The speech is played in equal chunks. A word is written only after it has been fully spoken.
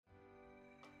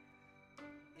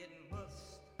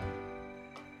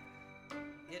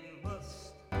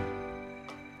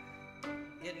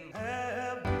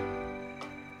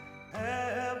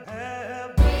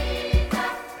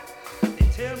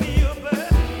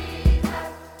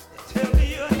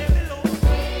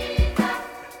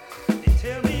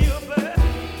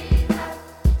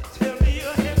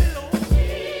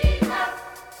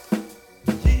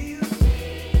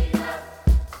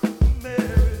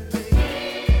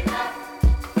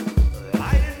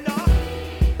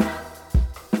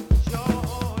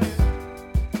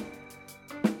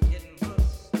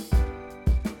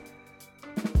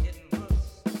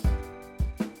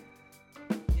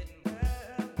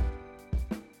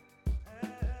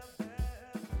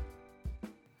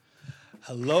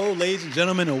Hello, ladies and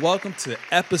gentlemen, and welcome to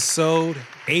episode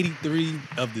 83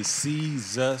 of the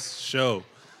Seezus Show.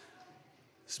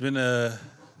 It's been a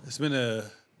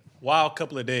wild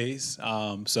couple of days,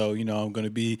 so I'm going to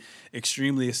be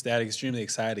extremely ecstatic, extremely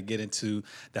excited to get into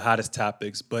the hottest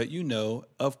topics. But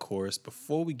of course,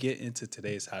 before we get into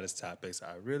today's hottest topics,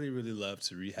 I really love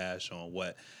to rehash on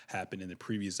what happened in the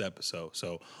previous episode.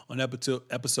 So on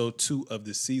episode 2 of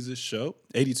the Seezus Show,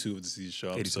 82 of the Seezus Show,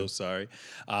 I'm 82. so sorry. It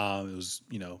was,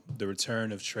 the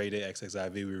return of Trey Day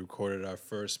XXIV. We recorded our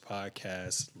first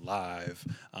podcast live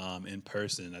in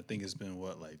person. I think it's been,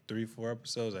 3-4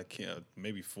 episodes? I can't,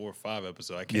 maybe 4 or 5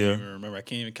 episodes. I can't even remember. I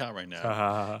can't even count right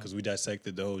now because we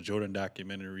dissected the whole Jordan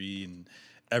documentary and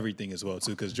everything as well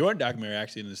too, because Jordan documentary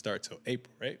actually didn't start till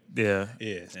April, right? Yeah.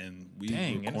 Yeah, and we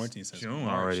were quarantined since June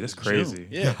March. already. That's crazy. June.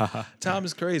 Yeah, time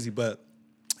is crazy. But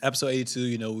episode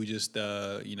 82, we just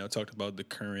talked about the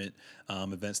current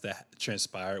events that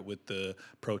transpired with the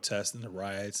protests and the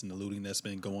riots and the looting that's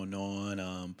been going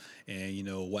on,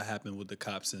 and what happened with the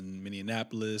cops in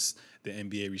Minneapolis, the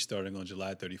NBA restarting on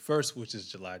July 31st, which is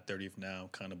July 30th now,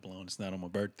 kind of blown. It's not on my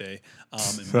birthday,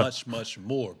 and much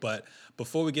more. But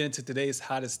before we get into today's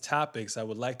hottest topics, I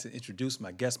would like to introduce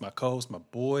my guest, my co-host, my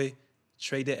boy,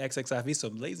 Trey Day XXIV. So,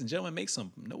 ladies and gentlemen, make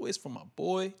some noise for my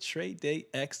boy, Trey Day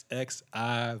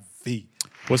XXIV.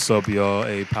 What's up, y'all?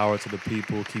 Hey, power to the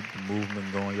people. Keep the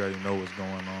movement going. You already know what's going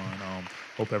on.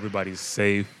 Hope everybody's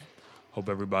safe. Hope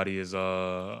everybody is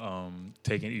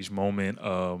taking each moment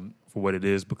for what it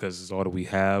is, because it's all that we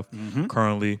have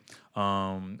currently.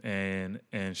 And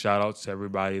shout out to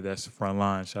everybody that's the front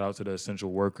line. Shout out to the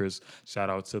essential workers. Shout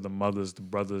out to the mothers, the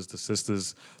brothers, the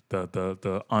sisters,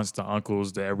 the aunts, the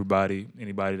uncles, to everybody,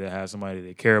 anybody that has somebody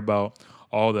they care about,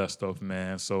 all that stuff,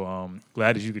 man. So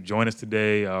glad that you could join us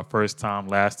today. First time,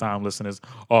 last time listeners,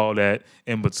 all that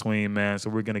in between, man. So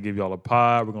we're going to give y'all a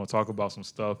pod. We're going to talk about some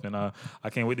stuff, and I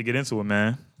can't wait to get into it,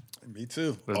 man. Me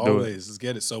too. Let's Let's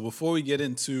get it. So before we get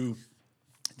into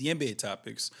the NBA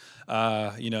topics,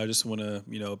 I just want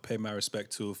to, pay my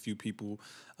respect to a few people.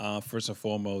 First and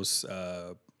foremost,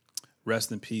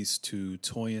 rest in peace to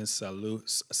Toyin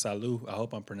Salou. I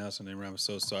hope I'm pronouncing her name right. I'm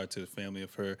so sorry to the family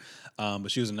of her.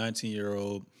 But she was a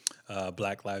 19-year-old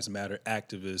Black Lives Matter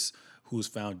activist who was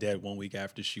found dead 1 week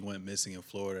after she went missing in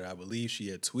Florida. I believe she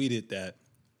had tweeted that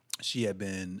she had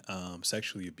been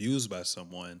sexually abused by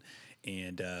someone,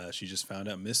 and she just found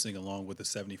out missing along with a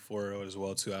 74-year-old as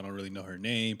well, too. I don't really know her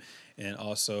name. And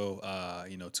also,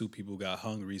 2 people got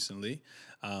hung recently.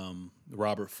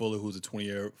 Robert Fuller, who's a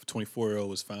 24-year-old,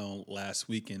 was found last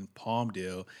week in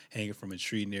Palmdale hanging from a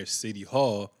tree near City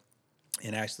Hall.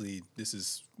 And actually, this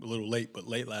is a little late, but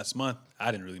late last month, I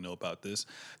didn't really know about this.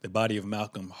 The body of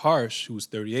Malcolm Harsh, who was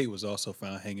 38, was also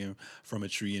found hanging from a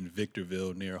tree in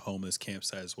Victorville near a homeless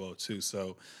campsite as well, too.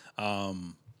 So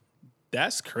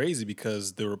that's crazy,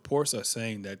 because the reports are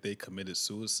saying that they committed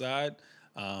suicide.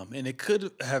 And it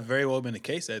could have very well been the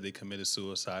case that they committed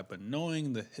suicide, but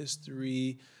knowing the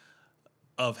history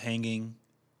of hanging,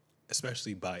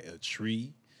 especially by a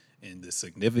tree, and the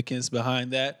significance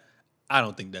behind that, I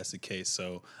don't think that's the case.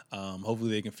 So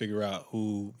hopefully they can figure out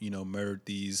who, murdered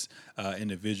these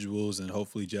individuals, and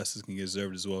hopefully justice can get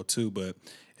served as well, too. But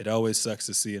it always sucks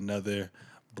to see another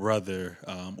brother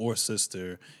or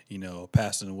sister,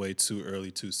 passing away too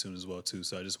early, too soon as well, too.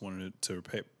 So I just wanted to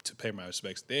pay my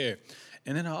respects there.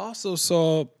 And then I also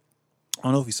saw, I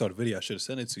don't know if you saw the video, I should have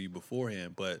sent it to you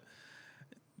beforehand, but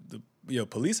the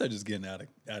police are just getting out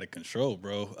of control,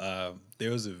 bro.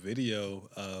 There was a video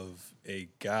of a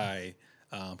guy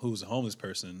who was a homeless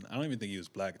person. I don't even think he was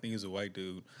black. I think he was a white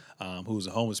dude who was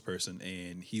a homeless person,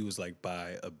 and he was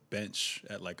by a bench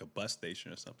at a bus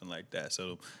station or something like that.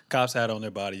 So cops had on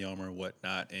their body armor and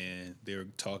whatnot, and they were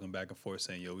talking back and forth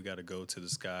saying, "Yo, we got to go to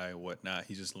this guy and whatnot."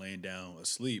 He's just laying down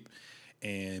asleep,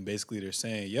 and basically they're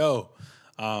saying, "Yo,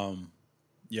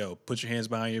 put your hands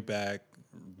behind your back.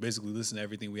 Basically listen to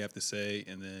everything we have to say."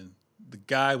 And then the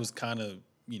guy was kind of,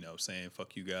 saying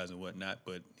fuck you guys and whatnot,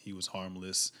 but he was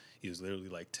harmless. He was literally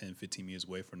 10, 15 meters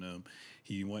away from them.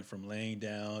 He went from laying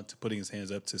down to putting his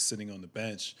hands up to sitting on the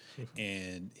bench.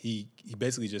 And he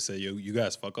basically just said, "Yo, you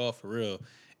guys fuck off for real."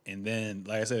 And then,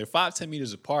 like I said, they're 5-10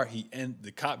 meters apart.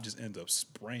 The cop just ends up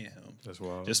spraying him. That's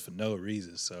wild. Just for no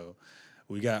reason. So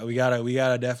we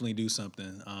gotta definitely do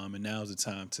something. And now's the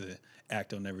time to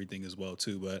act on everything as well,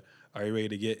 too. But are you ready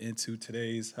to get into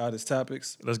today's hottest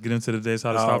topics? Let's get into today's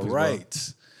hottest topics. All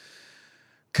right.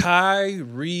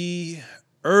 Kyrie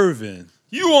Irving.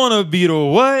 You want to be the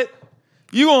what?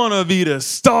 You want to be the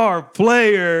star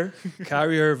player.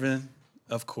 Kyrie Irving,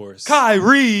 of course.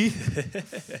 Kyrie.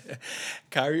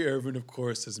 Kyrie Irving, of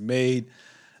course, has made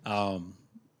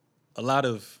a lot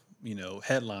of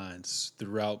headlines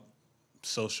throughout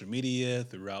social media,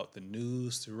 throughout the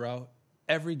news, throughout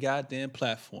every goddamn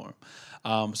platform.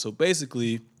 So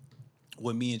basically,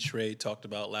 what me and Trey talked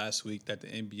about last week, that the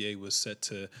NBA was set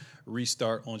to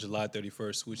restart on July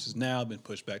 31st, which has now been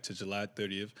pushed back to July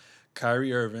 30th.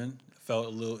 Kyrie Irving felt a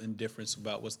little indifference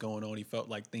about what's going on. He felt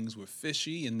like things were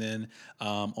fishy. And then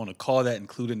on a call that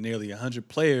included nearly 100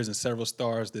 players and several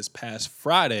stars this past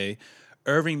Friday,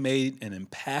 Irving made an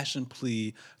impassioned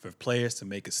plea for players to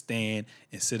make a stand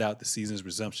and sit out the season's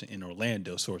resumption in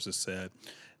Orlando, sources said.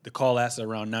 The call lasted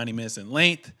around 90 minutes in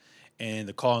length, and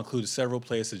the call included several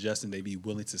players suggesting they'd be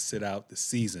willing to sit out the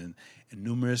season and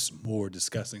numerous more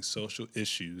discussing social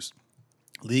issues,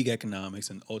 league economics,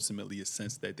 and ultimately a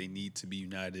sense that they need to be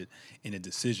united in a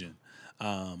decision.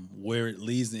 Where it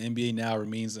leads the NBA now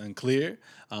remains unclear.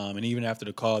 And even after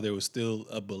the call, there was still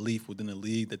a belief within the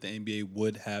league that the NBA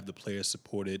would have the players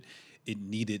supported. It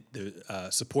needed the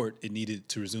support it needed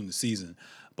to resume the season.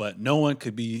 But no one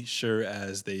could be sure,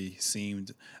 as they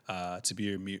seemed to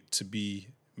be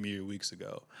mere weeks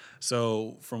ago.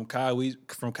 So from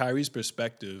Kyrie's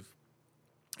perspective,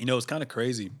 it's kind of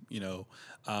crazy,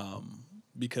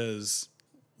 because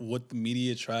what the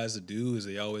media tries to do is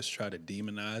they always try to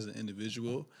demonize an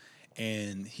individual.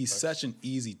 And he's such an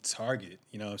easy target.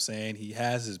 You know what I'm saying? He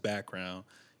has his background.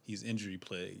 He's injury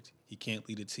plagued. He can't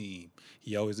lead a team.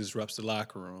 He always disrupts the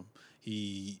locker room.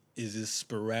 He is this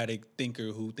sporadic thinker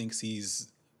who thinks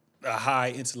he's a high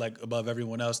intellect above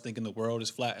everyone else, thinking the world is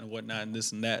flat and whatnot and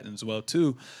this and that and as well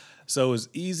too. So it's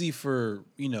easy for,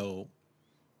 the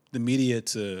media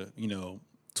to,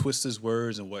 twist his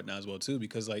words and whatnot as well too,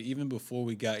 because like even before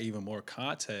we got even more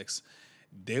context,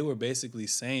 they were basically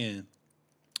saying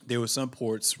there were some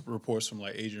reports from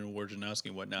like Adrian Wojnarowski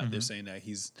and whatnot. Mm-hmm. They're saying that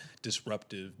he's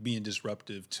being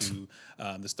disruptive to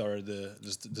the start of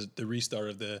the restart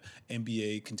of the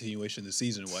NBA continuation of the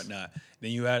season and whatnot. Then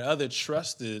you had other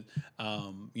trusted,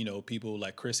 people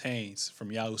like Chris Haynes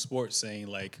from Yahoo Sports saying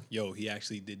like, "Yo, he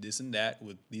actually did this and that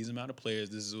with these amount of players.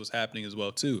 This is what's happening as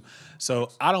well too." So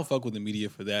I don't fuck with the media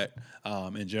for that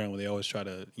in general. They always try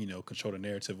to control the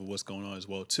narrative of what's going on as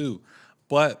well too.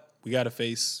 But we got to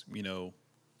face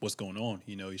what's going on.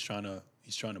 He's trying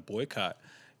to boycott,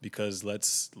 because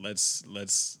let's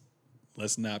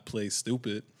not play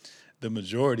stupid. The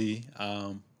majority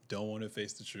don't want to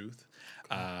face the truth.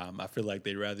 I feel like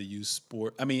they'd rather use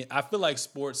sport. I mean, I feel like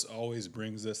sports always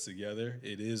brings us together.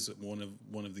 It is one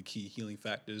of the key healing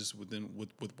factors with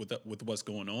what's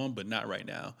going on, but not right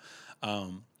now.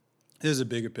 There's a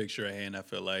bigger picture at hand, I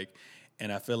feel like.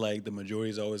 And I feel like the majority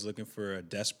is always looking for a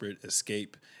desperate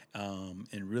escape,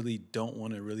 and really don't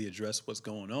want to really address what's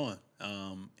going on.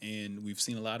 And we've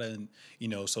seen a lot of,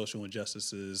 social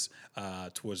injustices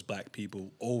towards Black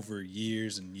people over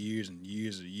years and years and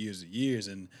years and years and years.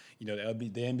 And, the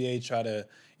NBA try to,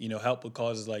 help with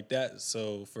causes like that.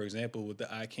 So, for example, with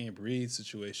the I Can't Breathe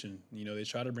situation, they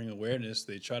try to bring awareness.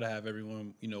 They try to have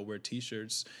everyone, wear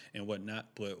T-shirts and whatnot.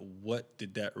 But what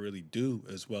did that really do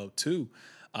as well, too?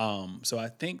 So I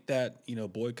think that,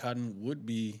 boycotting would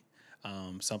be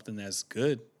something that's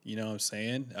good. You know what I'm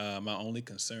saying? My only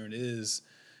concern is,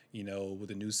 with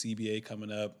the new CBA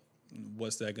coming up,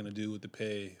 what's that going to do with the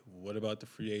pay? What about the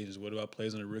free agents? What about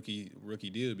players on a rookie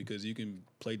deal? Because you can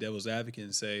play devil's advocate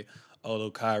and say,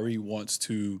 although Kyrie wants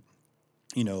to,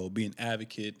 be an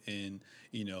advocate and,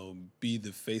 be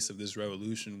the face of this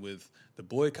revolution with the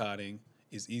boycotting,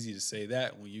 it's easy to say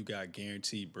that when you got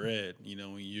guaranteed bread,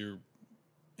 when you're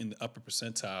in the upper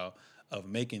percentile of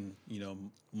making,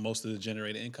 most of the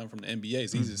generated income from the NBA.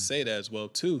 It's easy to say that as well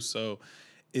too. So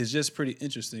it's just pretty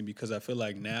interesting, because I feel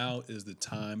like now is the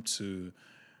time to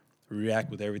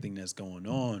react with everything that's going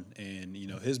on. And,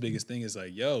 his biggest thing is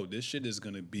like, yo, this shit is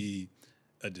going to be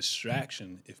a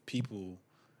distraction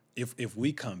if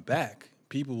we come back.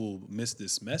 People will miss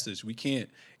this message. We can't,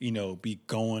 be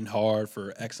going hard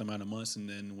for X amount of months, and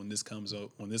then when this comes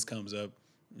up,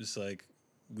 it's like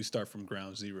we start from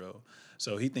ground zero.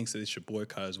 So he thinks that they should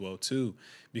boycott as well too,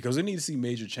 because we need to see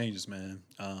major changes, man.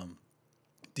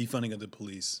 Defunding of the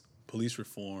police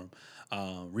reform,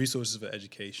 resources for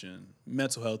education,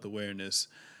 mental health awareness.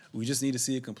 We just need to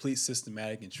see a complete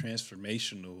systematic and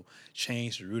transformational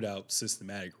change to root out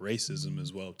systematic racism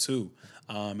as well too.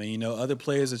 And other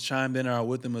players that chimed in are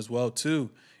with them as well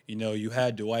too. You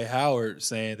had Dwight Howard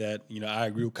saying that, I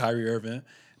agree with Kyrie Irving,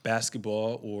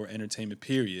 basketball or entertainment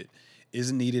period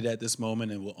isn't needed at this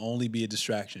moment and will only be a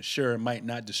distraction. Sure, it might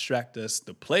not distract us,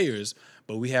 the players,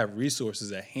 but we have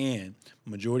resources at hand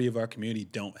majority of our community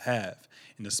don't have.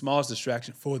 And the smallest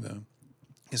distraction for them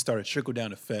can start a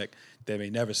trickle-down effect that may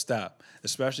never stop.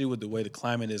 Especially with the way the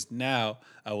climate is now,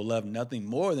 I would love nothing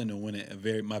more than to win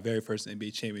my very first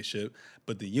NBA championship,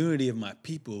 but the unity of my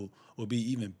people will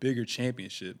be even bigger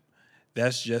championship.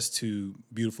 That's just too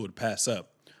beautiful to pass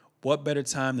up. What better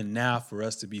time than now for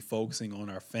us to be focusing on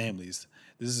our families?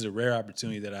 This is a rare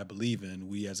opportunity that I believe in.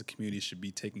 We as a community should be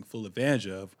taking full advantage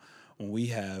of when we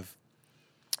have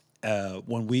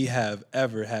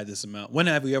ever had this amount. When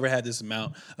have we ever had this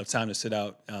amount of time to sit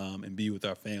out and be with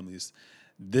our families?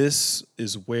 This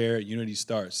is where unity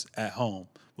starts, at home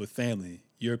with family.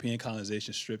 European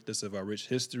colonization stripped us of our rich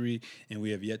history, and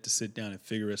we have yet to sit down and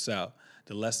figure us out.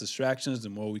 The less distractions, the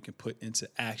more we can put into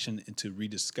action into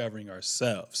rediscovering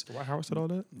ourselves. Dwight Howard said all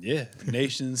that? Yeah.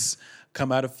 Nations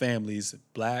come out of families.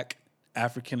 Black,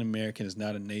 African American is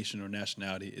not a nation or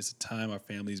nationality. It's a time our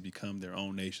families become their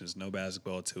own nations. No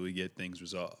basketball until we get things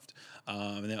resolved.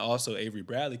 And then also Avery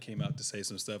Bradley came out to say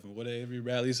some stuff. And what did Avery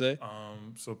Bradley say?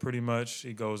 So pretty much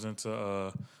he goes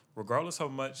into regardless how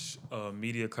much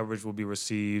media coverage will be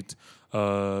received,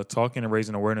 talking and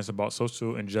raising awareness about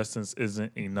social injustice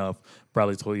isn't enough.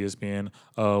 Bradley told ESPN,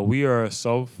 we are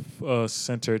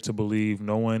self-centered to believe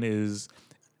no one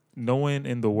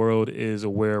in the world is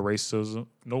aware of racism.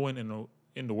 No one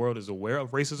in the world is aware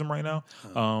of racism right now.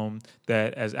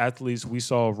 That as athletes, we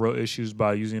solve real issues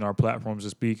by using our platforms to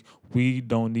speak. We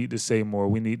don't need to say more.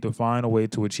 We need to find a way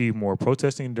to achieve more.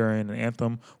 Protesting during an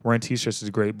anthem, wearing T-shirts is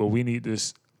great, but we need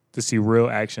this to see real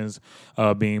actions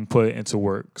being put into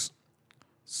works.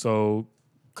 So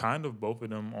kind of both of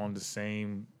them on the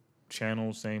same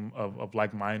channel, same of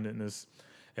like-mindedness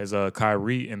as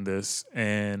Kyrie in this.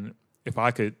 And if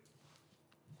I could,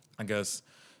 I guess,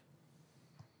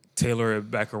 tailor it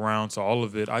back around to all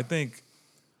of it, I think,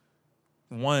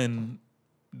 one,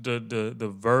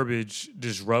 the verbiage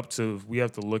disruptive, we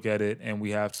have to look at it and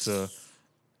we have to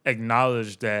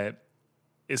acknowledge that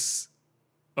it's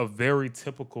a very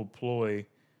typical ploy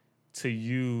to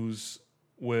use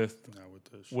with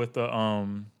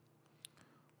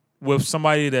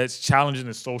somebody that's challenging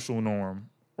the social norm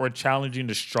or challenging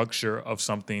the structure of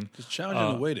something. It's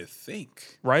challenging the way to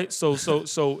think. Right? So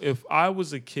if I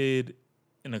was a kid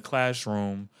in a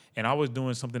classroom and I was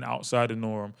doing something outside the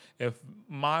norm, if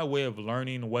my way of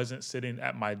learning wasn't sitting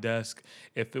at my desk,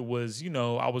 if it was,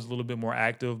 I was a little bit more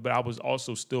active, but I was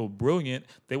also still brilliant,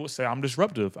 they would say I'm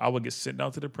disruptive. I would get sent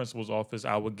down to the principal's office.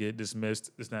 I would get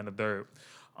dismissed, this, that, and the third.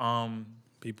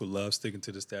 People love sticking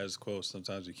to the status quo.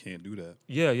 Sometimes you can't do that.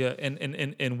 Yeah.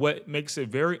 And what makes it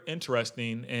very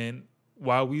interesting, and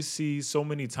while we see so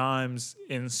many times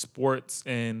in sports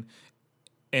and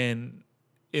in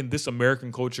this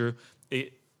American culture,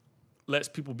 it lets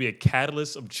people be a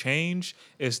catalyst of change,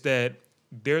 is that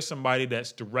there's somebody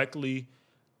that's directly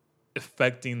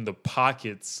affecting the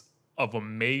pockets of a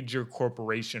major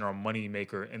corporation or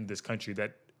moneymaker in this country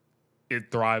that it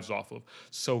thrives off of.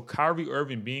 So Kyrie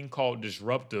Irving being called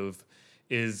disruptive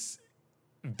is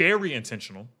very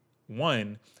intentional,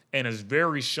 one, and is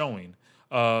very showing.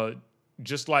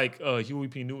 Just like Huey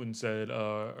P. Newton said,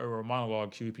 or a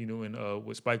monologue, Huey P. Newton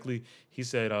with Spike Lee, he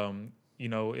said,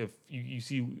 if you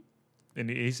see, and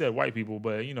he said white people,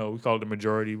 but, we call it the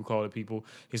majority, we call it people.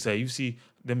 He said, you see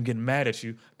them getting mad at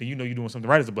you, then you're doing something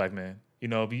right as a black man.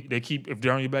 If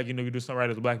they're on your back, you're doing something right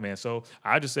as a black man. So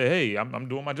I just say, hey, I'm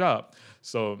doing my job.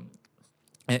 So,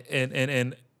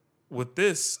 and with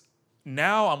this,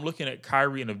 now I'm looking at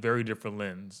Kyrie in a very different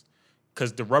lens,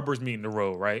 because the rubber's meeting the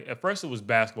road, right? At first it was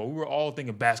basketball. We were all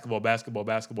thinking basketball.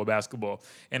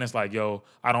 And it's like, yo,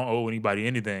 I don't owe anybody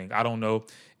anything. I don't know.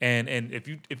 And if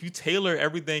you tailor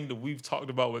everything that we've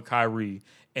talked about with Kyrie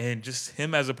and just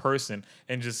him as a person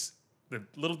and just the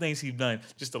little things he's done,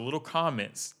 just the little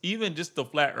comments, even just the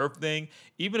flat earth thing,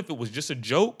 even if it was just a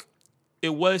joke,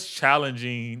 it was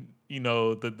challenging,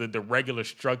 the regular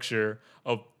structure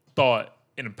of thought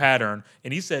and a pattern.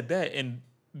 And he said that, and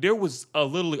there was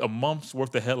literally a month's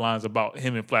worth of headlines about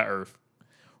him and flat earth,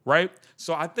 right?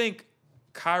 So I think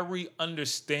Kyrie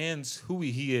understands who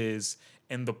he is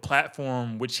and the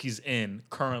platform which he's in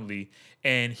currently,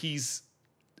 and he's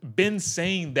been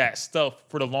saying that stuff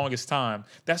for the longest time.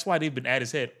 That's why they've been at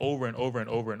his head over and over and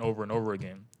over and over and over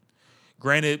again.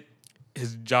 Granted,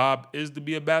 his job is to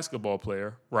be a basketball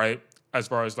player, right? As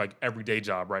far as like everyday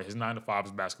job, right? His 9 to 5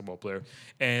 is a basketball player.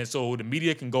 And so the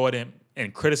media can go ahead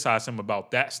and criticize him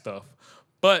about that stuff.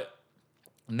 But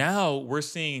now we're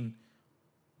seeing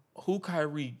who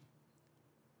Kyrie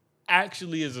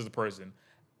actually is as a person,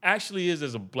 actually is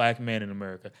as a black man in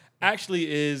America,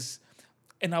 actually is,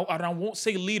 and I won't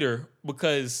say leader,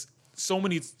 because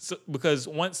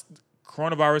once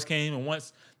coronavirus came and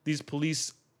once these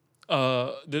police,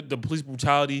 the police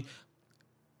brutality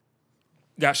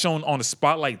got shown on the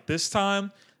spotlight this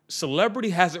time, celebrity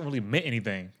hasn't really meant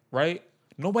anything, right?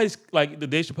 Nobody's like the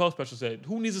Dave Chappelle special said,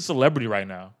 who needs a celebrity right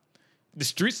now? The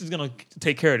streets is gonna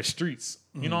take care of the streets.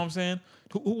 You know what I'm saying?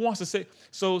 Who wants to say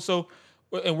so?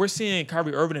 And we're seeing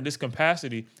Kyrie Irving in this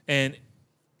capacity, and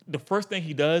the first thing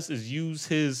he does is use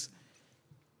his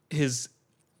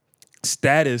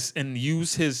status and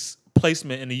use his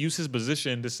placement and to use his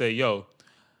position to say, yo,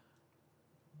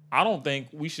 I don't think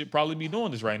we should probably be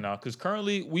doing this right now because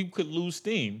currently we could lose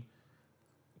steam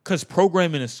because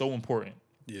programming is so important.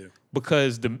 Yeah.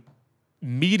 Because the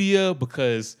media,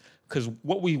 because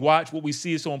what we watch, what we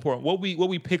see is so important. What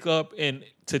we pick up and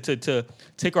to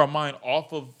take our mind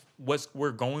off of what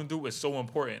we're going through is so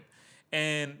important.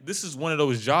 And this is one of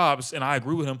those jobs, and I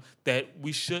agree with him, that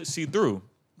we should see through.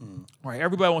 Right?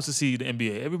 Everybody wants to see the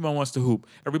NBA. Everybody wants to hoop.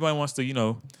 Everybody wants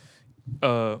to,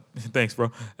 thanks,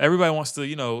 bro. Everybody wants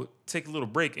to, take a little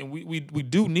break. And we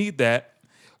do need that.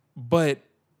 But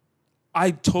I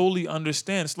totally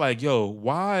understand. It's like, yo,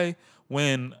 why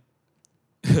when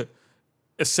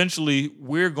essentially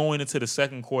we're going into the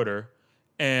second quarter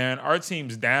and our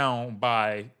team's down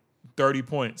by 30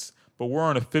 points, but we're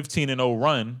on a 15-0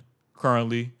 run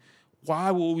currently,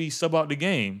 why will we sub out the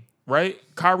game? Right?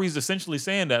 Kyrie's essentially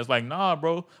saying that. It's like, nah,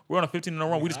 bro, we're on a 15-0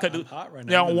 run. We just cut the. I'm hot right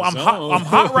now. Yeah, I'm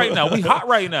hot right now. We hot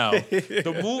right now.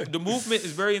 The movement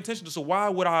is very intentional. So why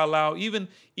would I allow even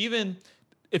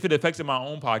if it affected my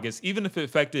own pockets, even if it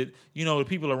affected, the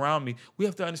people around me, we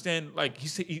have to understand, like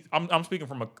I'm speaking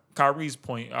from a Kyrie's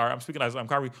point, or I'm speaking as I'm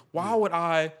Kyrie. Why would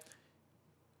I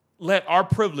let our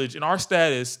privilege and our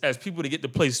status as people to get to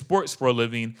play sports for a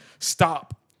living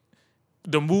stop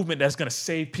the movement that's going to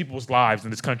save people's lives in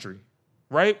this country,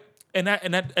 right? And at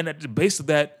the base of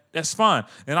that, that's fine.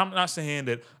 And I'm not saying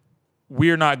that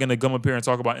we're not going to come up here and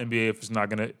talk about NBA if it's not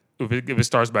going to if it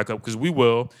starts back up, because we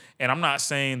will. And I'm not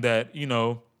saying that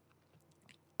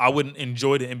I wouldn't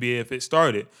enjoy the NBA if it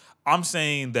started. I'm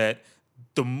saying that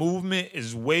the movement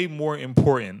is way more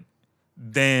important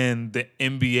than the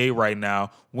NBA right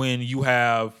now when you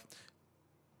have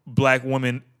black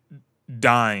women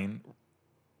dying,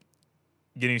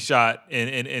 getting shot,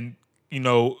 and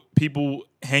people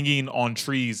hanging on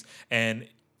trees and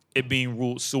it being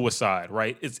ruled suicide,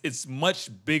 right? It's much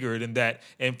bigger than that.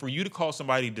 And for you to call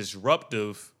somebody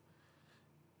disruptive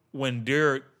when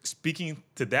they're speaking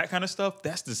to that kind of stuff,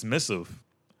 that's dismissive.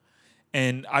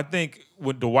 And I think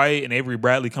with Dwight and Avery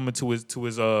Bradley coming to his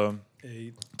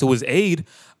aid,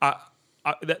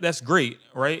 that's great,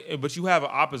 right? But you have an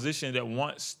opposition that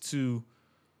wants to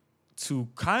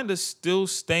kind of still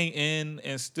stay in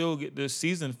and still get this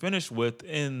season finished with,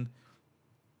 and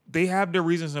they have their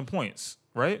reasons and points,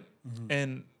 right? Mm-hmm.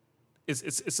 And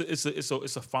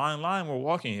it's a fine line we're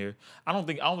walking here. I don't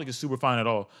think it's super fine at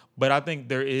all, but I think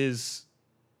there is,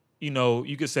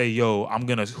 you could say, yo, I'm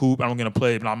gonna hoop, I'm gonna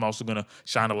play, but I'm also gonna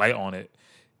shine a light on it.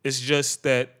 It's just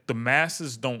that the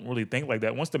masses don't really think like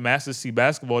that. Once the masses see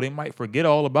basketball, they might forget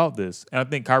all about this. And I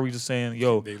think Kyrie's just saying,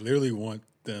 yo, they literally want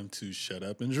them to shut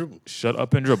up and dribble. Shut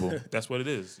up and dribble. That's what it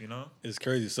is, It's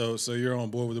crazy. So you're on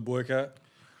board with the boycott?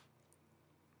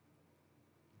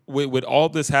 With all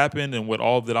this happened and with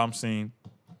all that I'm seeing,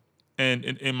 and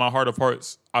in my heart of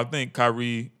hearts, I think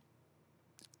Kyrie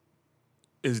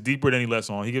is deeper than he lets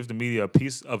on. He gives the media a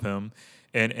piece of him,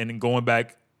 and going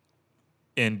back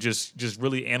and just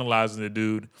really analyzing the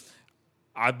dude,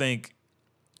 I think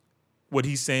what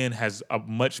he's saying has a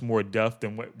much more depth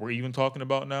than what we're even talking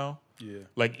about now. Yeah.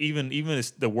 Like even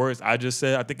the words I just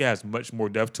said, I think it has much more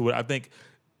depth to it. I think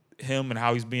him and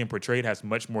how he's being portrayed has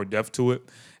much more depth to it.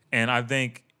 And I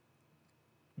think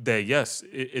that, yes,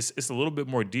 it's a little bit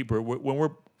more deeper. When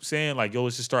we're saying, like, yo,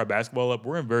 let's just start basketball up,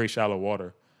 we're in very shallow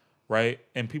water, right?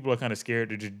 And people are kind of scared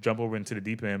to just jump over into the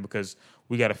deep end because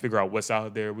we got to figure out what's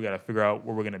out there. We got to figure out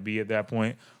where we're going to be at that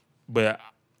point. But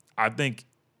I think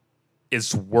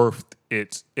it's worth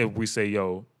it if we say,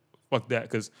 yo, fuck that.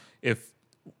 Because if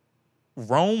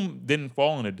Rome didn't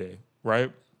fall in a day,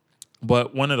 right?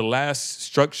 But one of the last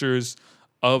structures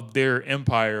of their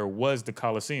empire was the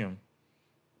Colosseum.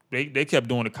 They kept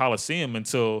doing the Colosseum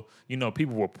until,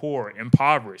 people were poor,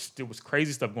 impoverished. There was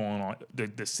crazy stuff going on.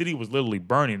 The city was literally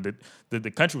burning.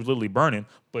 The country was literally burning.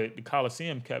 But the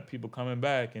Colosseum kept people coming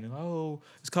back. And,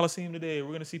 it's Colosseum today. We're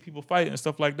going to see people fight and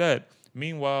stuff like that.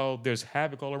 Meanwhile, there's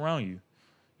havoc all around you.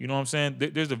 You know what I'm saying?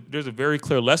 There's a very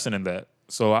clear lesson in that.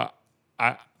 So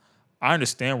I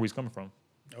understand where he's coming from.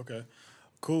 Okay,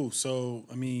 cool. So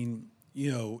I mean,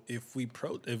 if we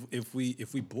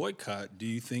boycott, do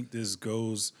you think this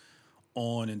goes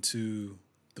on into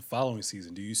the following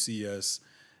season? Do you see us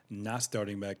not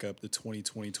starting back up the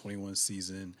 2020-21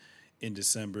 season in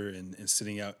December and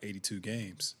sitting out 82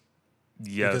 games.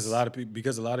 Yes.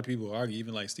 Because a lot of people argue,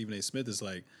 even like Stephen A. Smith is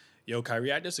like, yo,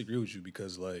 Kyrie, I disagree with you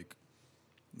because like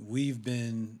we've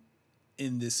been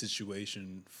in this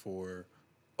situation for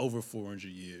over 400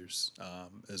 years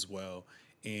as well,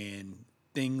 and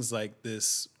things like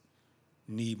this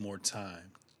need more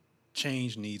time.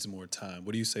 Change needs more time.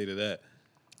 What do you say to that?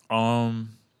 And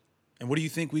what do you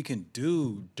think we can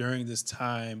do during this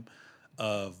time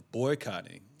of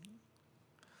boycotting?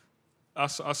 I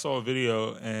saw a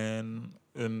video and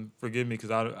forgive me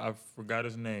because I forgot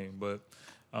his name, but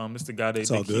it's the guy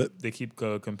It's all good. they keep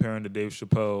comparing to Dave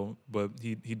Chappelle, but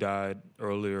he died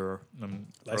earlier.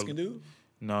 Light skin dude?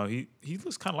 No, he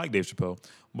looks kind of like Dave Chappelle,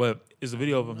 but it's a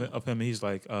video of him and he's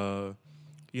like,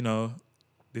 you know,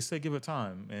 they say give it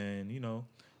time, and you know,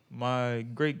 my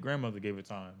great grandmother gave it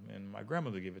time, and my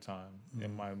grandmother gave it time,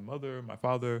 and my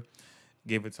father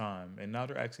gave it time, and now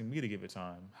they're asking me to give it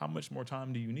time. How much more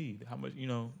time do you need? How much, you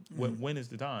know, when is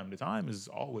the time? The time is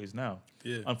always now.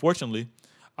 Yeah. Unfortunately,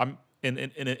 and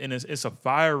it's a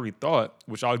fiery thought,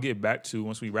 which I'll get back to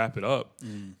once we wrap it up,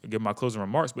 give my closing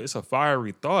remarks, but it's a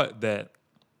fiery thought that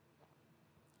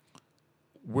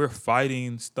we're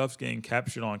fighting, stuff's getting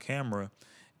captured on camera,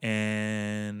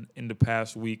 and in the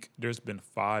past week, there's been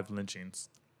 5 lynchings,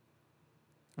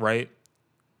 right?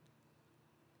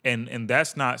 And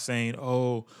that's not saying,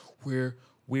 oh, we're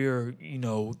you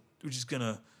know, we're just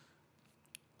gonna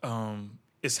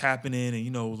it's happening, and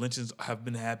you know, lynchings have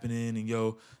been happening, and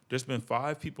yo, there's been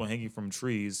 5 people hanging from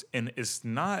trees, and it's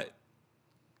not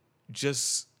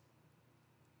just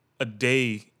a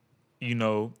day, you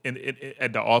know,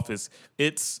 at the office.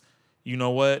 It's, you know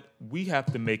what, we have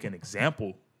to make an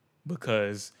example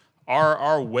because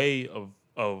our way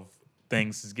of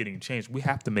things is getting changed. We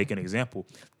have to make an example.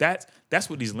 That's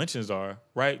what these lynchings are,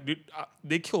 right?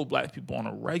 They kill black people on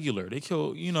a regular. They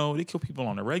kill people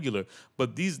on a regular.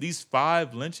 But these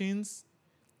 5 lynchings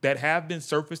that have been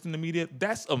surfaced in the media,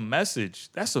 that's a message.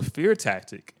 That's a fear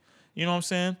tactic. You know what I'm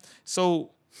saying? So,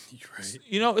 Right.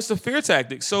 you know, it's a fear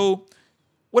tactic. So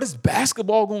what is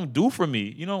basketball going to do for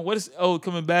me? You know, what is,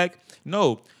 coming back?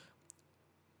 No.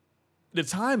 The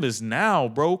time is now,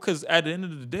 bro, because at the end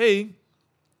of the day,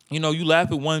 you know, you laugh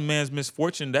at one man's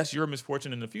misfortune, that's your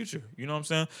misfortune in the future. You know what I'm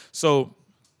saying? So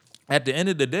at the end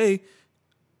of the day,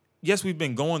 yes, we've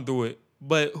been going through it,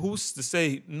 but who's to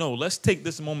say, no, let's take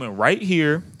this moment right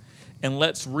here and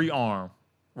let's rearm,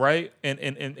 right?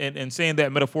 And saying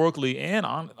that metaphorically and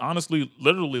honestly,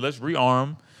 literally, let's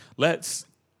rearm. Let's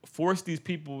force these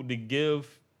people to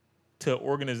give to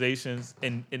organizations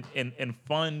and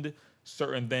fund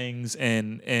certain things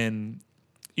and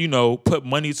you know, put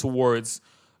money towards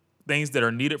things that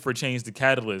are needed for change, the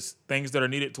catalyst, things that are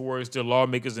needed towards their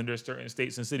lawmakers in their certain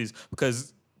states and cities.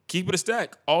 Because keep it a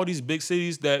stack, all these big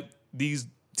cities that these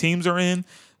teams are in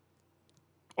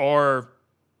are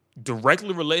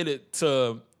directly related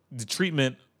to the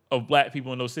treatment of black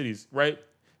people in those cities, right?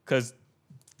 Because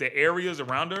the areas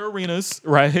around the arenas,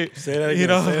 right? Say that again. You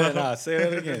know? Say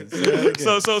that again. Say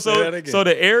that again. So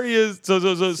the areas, so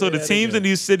the teams in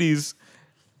these cities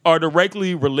are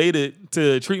directly related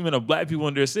to treatment of black people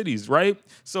in their cities, right?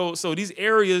 So these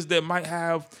areas that might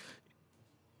have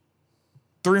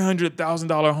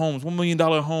 $300,000 homes, $1 million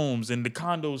homes, and the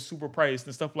condos super priced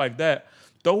and stuff like that,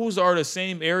 those are the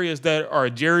same areas that are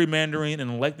gerrymandering and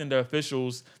electing the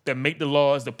officials that make the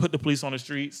laws, that put the police on the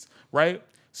streets, right?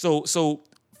 So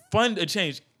fund a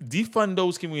change, defund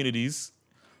those communities,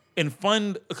 and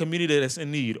fund a community that's in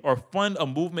need, or fund a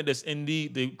movement that's in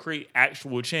need to create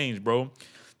actual change, bro.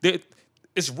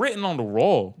 It's written on the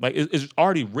wall. Like, it's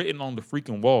already written on the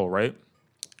freaking wall, right?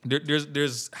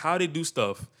 There's how they do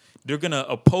stuff. They're going to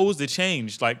oppose the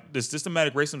change. Like, the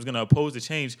systematic racism is going to oppose the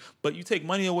change. But you take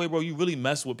money away, bro, you really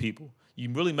mess with people. You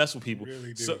really mess with people.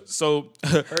 Really do. So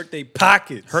hurt their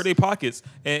pockets. Hurt their pockets.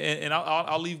 And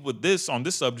I'll leave with this on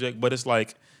this subject, but it's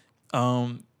like,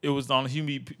 it was on the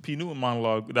Huey P. Newton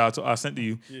monologue that I sent to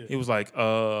you. Yeah. It was like,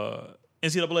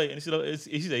 NCAA,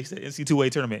 he said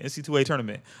NC2A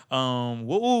tournament.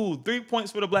 3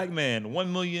 points for the black man,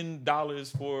 $1 million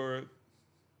for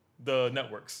the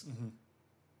networks. Mm-hmm.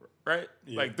 Right?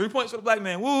 Yeah. Like 3 points for the black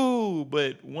man, woo!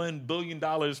 But $1 billion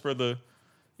for the,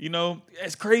 you know,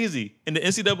 it's crazy. In the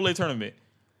NCAA tournament,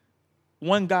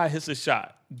 one guy hits a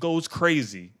shot, goes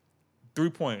crazy, 3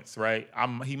 points, right?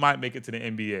 He might make it to the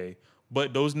NBA,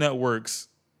 but those networks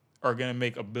are gonna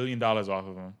make $1 billion off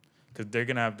of him because they're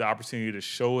gonna have the opportunity to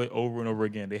show it over and over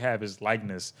again. They have his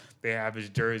likeness, they have his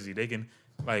jersey. They can,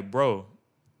 like, bro,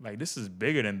 like, this is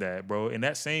bigger than that, bro. And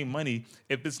that same money,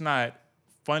 if it's not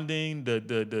funding the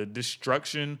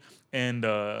destruction and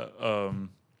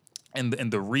and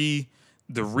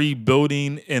the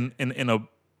rebuilding in a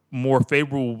more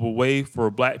favorable way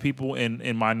for Black people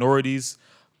and minorities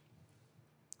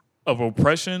of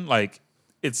oppression, like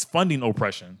it's funding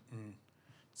oppression.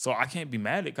 So I can't be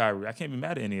mad at Kyrie. I can't be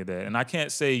mad at any of that. And I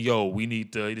can't say, yo, we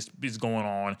need to, this is going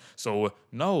on. So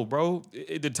no, bro,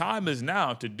 the time is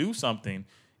now to do something.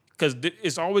 Because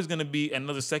it's always going to be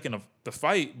another second of the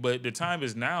fight, but the time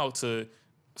is now to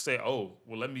say, oh,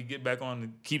 well, let me get back on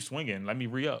and keep swinging. Let me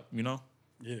re-up, you know?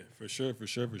 Yeah, for sure, for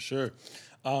sure, for sure.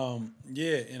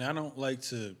 Yeah, and I don't like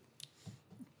to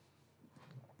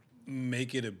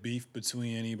make it a beef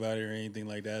between anybody or anything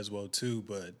like that as well too.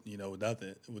 But without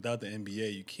the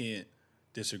NBA, you can't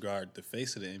disregard the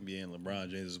face of the NBA and LeBron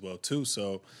James as well too.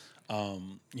 So, a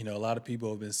lot of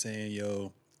people have been saying,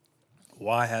 "Yo,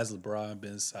 why has LeBron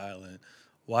been silent?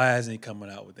 Why hasn't he coming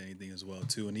out with anything as well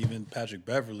too?" And even Patrick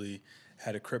Beverly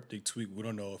had a cryptic tweet. We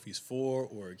don't know if he's for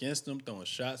or against him, throwing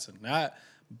shots or not.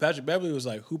 Patrick Beverly was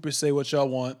like, "Hoopers say what y'all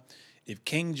want. If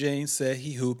King James said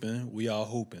he hooping, we all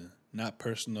hooping. Not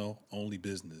personal, only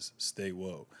business. Stay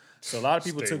woke." So a lot of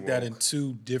people Stay took that woke. in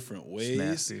two different It's ways.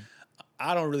 nasty.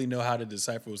 I don't really know how to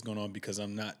decipher what's going on because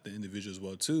I'm not the individual as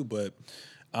well too. But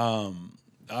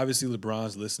obviously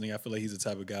LeBron's listening. I feel like he's the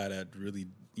type of guy that really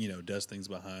does things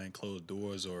behind closed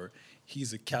doors, or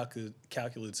he's a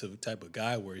calculative type of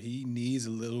guy where he needs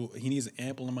an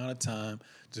ample amount of time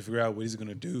to figure out what he's going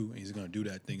to do, and he's going to do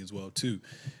that thing as well too.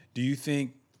 Do you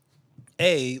think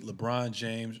LeBron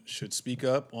James should speak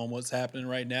up on what's happening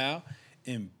right now?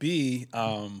 And B,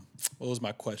 what was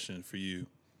my question for you?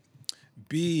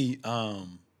 B, what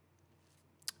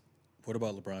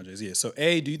about LeBron James? Yeah. So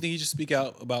A, do you think he should speak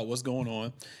out about what's going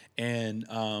on? And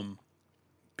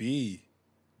B,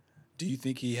 do you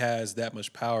think he has that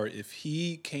much power? If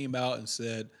he came out and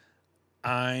said,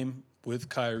 "I'm with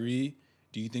Kyrie,"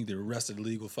 do you think the rest of the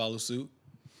league will follow suit?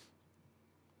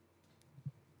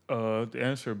 The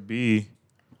answer B,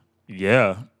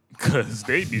 yeah, because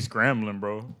they'd be scrambling,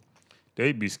 bro.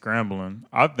 They'd be scrambling.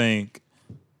 I think,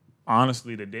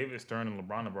 honestly, that David Stern and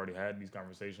LeBron have already had these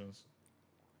conversations.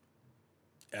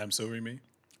 Adam Silver, you mean?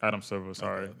 Adam Silver,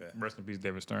 sorry. Okay. Rest in peace,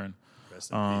 David Stern.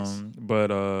 Rest in peace.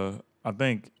 But I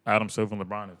think Adam Silver and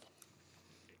LeBron have,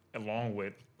 along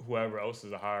with whoever else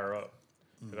is a higher up,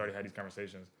 has already had these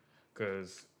conversations.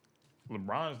 Because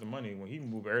LeBron is the money. When he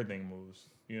moves, everything moves.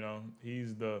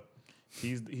 He's the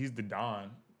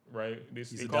Don, right?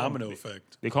 He's a domino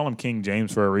effect. They call him King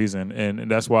James for a reason,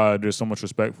 and that's why there's so much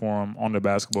respect for him on the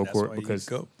basketball That's court why because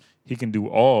he's he can do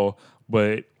all.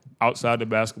 But outside the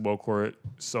basketball court,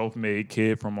 self-made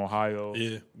kid from Ohio,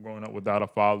 Yeah. growing up without a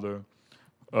father,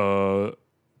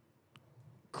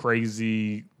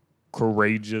 crazy,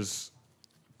 courageous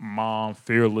mom,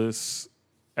 fearless,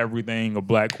 everything. A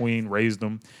Black queen raised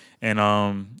him,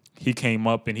 and he came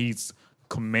up and he's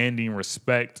commanding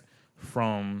respect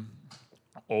from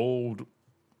old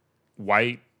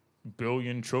white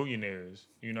billion trillionaires,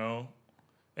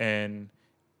 and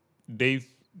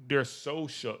they're so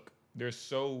shook. They're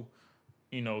so,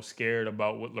 scared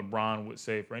about what LeBron would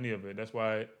say for any of it. That's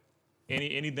why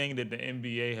anything that the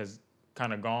NBA has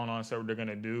kind of gone on, said what they're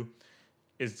gonna do,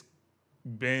 it's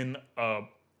been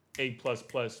A plus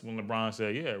plus when LeBron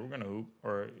said, "Yeah, we're gonna hoop,"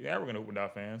 or "Yeah, we're gonna hoop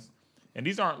without fans." And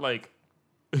these aren't like,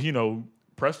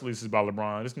 press releases by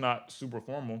LeBron. It's not super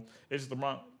formal. It's just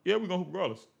LeBron. "Yeah, we're gonna hoop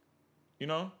regardless,"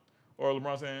 or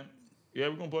LeBron saying, "Yeah,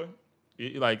 we're gonna play."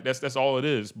 Like that's all it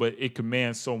is. But it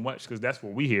commands so much because that's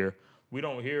what we hear. We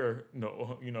don't hear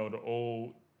the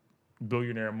old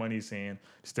billionaire money saying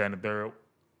stand up there.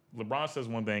 LeBron says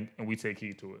one thing and we take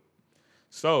heed to it.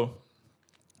 So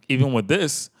even with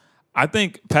this, I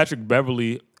think Patrick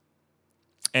Beverly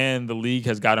and the league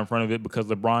has got in front of it because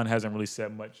LeBron hasn't really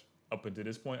said much up until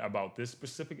this point about this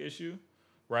specific issue,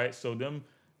 right? So them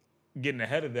getting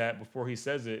ahead of that before he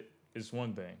says it is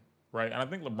one thing, right? And I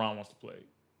think LeBron wants to play,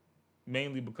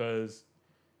 mainly because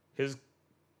his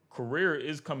career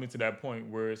is coming to that point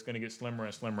where it's going to get slimmer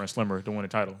and slimmer and slimmer to win a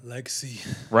title, Legacy.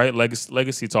 right?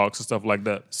 Legacy talks and stuff like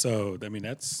that. So I mean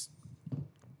that's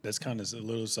kind of a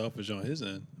little selfish on his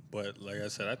end, but like I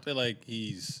said, I feel like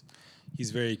he's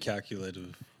very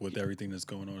calculative with everything that's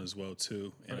going on as well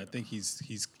too, and I think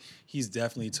he's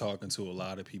definitely talking to a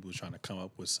lot of people trying to come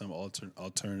up with some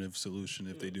alternative solution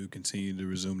if they do continue to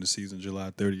resume the season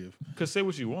July 30th. Because say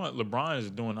what you want, LeBron is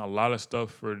doing a lot of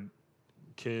stuff for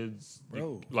kids,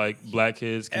 Bro, like Black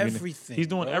kids, community. everything, He's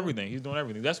doing bro. everything. He's doing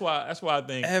everything. That's why I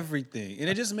think Everything, and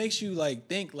it just makes you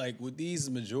think with these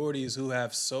majorities who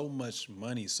have so much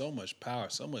money, so much power,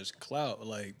 so much clout,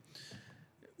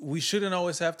 we shouldn't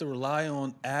always have to rely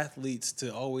on athletes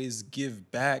to always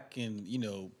give back and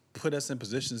put us in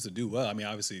positions to do well. I mean,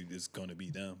 obviously it's going to be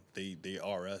them. They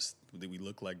are us. We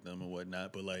look like them and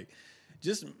whatnot. But like,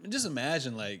 just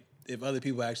imagine like if other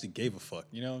people actually gave a fuck.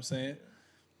 You know what I'm saying?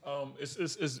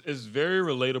 It's very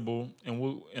relatable,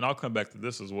 and I'll come back to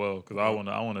this as well because I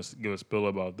want to give a spill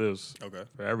about this Okay.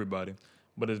 for everybody.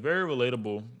 But it's very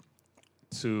relatable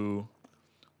to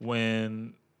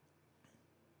when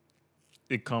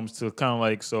it comes to kind of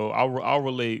like, so I'll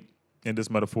relate in this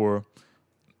metaphor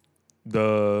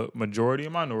the majority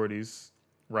and minorities,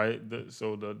 right?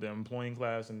 So the employing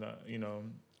class and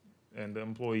and the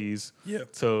employees, Yeah.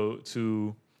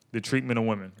 to the treatment of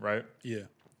women, right? Yeah.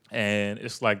 And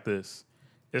it's like this.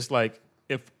 It's like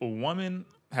if a woman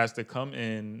has to come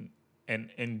in and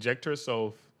inject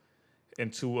herself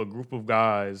into a group of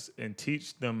guys and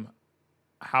teach them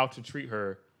how to treat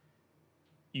her,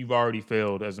 you've already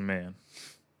failed as a man.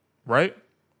 Right?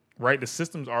 Right? The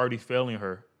system's already failing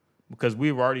her because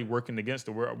we've already working against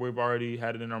it. We've already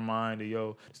had it in our mind that,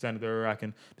 yo, stand there, I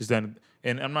can stand.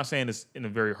 And I'm not saying this in a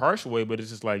very harsh way, but it's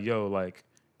just like, yo, like,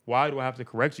 why do I have to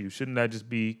correct you? Shouldn't that just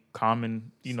be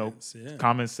common,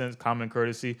 common sense, common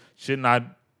courtesy? Shouldn't I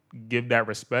give that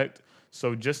respect?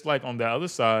 So just like on the other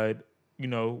side, with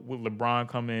LeBron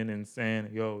coming and saying,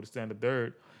 yo, to stand the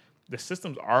third, the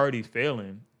system's already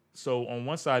failing. So on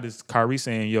one side is Kyrie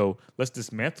saying, yo, let's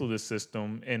dismantle this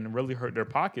system and really hurt their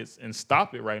pockets and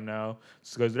stop it right now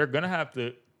because they're going to have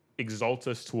to exalt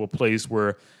us to a place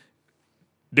where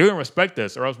they're going to respect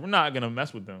us or else we're not going to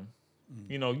mess with them.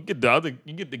 You get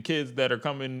the kids that are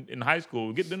coming in high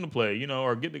school, get them to play,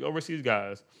 or get the overseas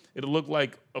guys. It'll look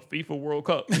like a FIFA World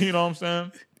Cup. You know what I'm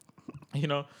saying?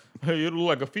 It'll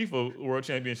look like a FIFA World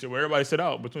Championship where everybody sit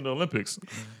out between the Olympics.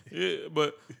 Yeah,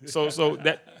 but so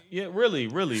that really,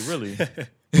 really, really,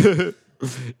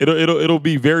 it'll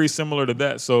be very similar to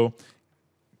that. So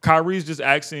Kyrie's just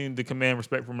asking to command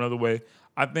respect from another way.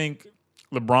 I think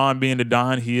LeBron being the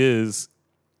Don he is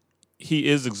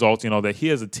exalting all that. He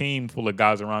has a team full of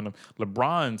guys around him.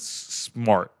 LeBron's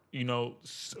smart,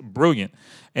 brilliant.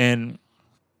 And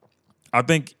I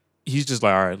think he's just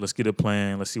like, all right, let's get a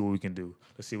plan. Let's see what we can do.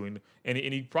 Let's see what we can do. And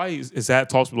he probably is at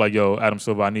talks with like, yo, Adam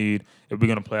Silver, if we're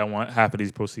going to play, I want half of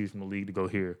these proceeds from the league to go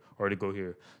here or to go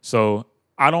here. So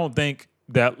I don't think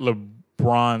that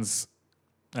LeBron's,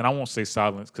 and I won't say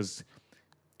silence because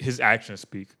his actions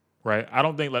speak, right? I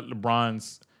don't think that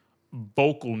LeBron's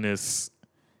vocalness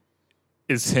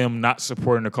is him not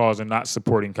supporting the cause and not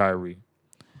supporting Kyrie.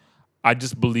 I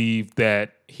just believe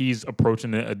that he's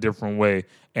approaching it a different way,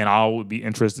 and I would be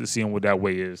interested in seeing what that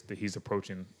way is that he's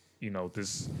approaching,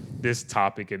 this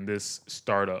topic and this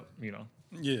startup,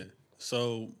 Yeah.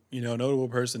 So, a notable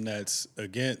person that's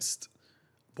against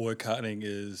boycotting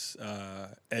is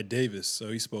Ed Davis. So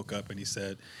he spoke up and he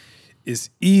said, it's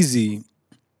easy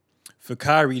for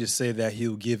Kyrie to say that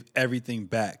he'll give everything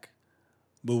back,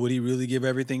 but would he really give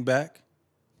everything back?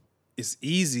 It's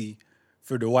easy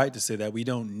for Dwight to say that we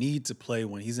don't need to play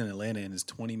when he's in Atlanta in his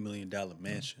 $20 million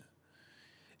mansion.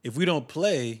 If we don't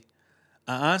play,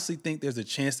 I honestly think there's a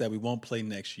chance that we won't play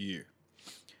next year.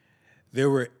 There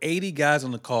were 80 guys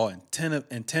on the call and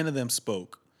 10 of them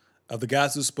spoke. Of the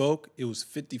guys who spoke, it was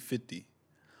 50-50.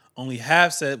 Only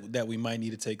half said that we might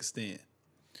need to take a stand.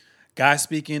 Guys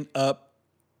speaking up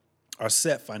are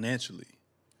set financially.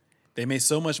 They made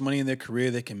so much money in their career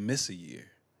they can miss a year.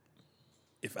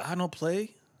 If I don't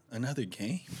play another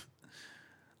game,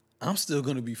 I'm still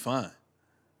going to be fine.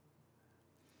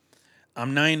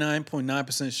 I'm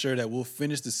 99.9% sure that we'll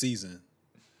finish the season.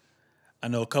 I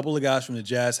know a couple of guys from the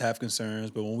Jazz have concerns,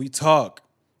 but when we talk,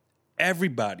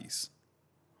 everybody's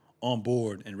on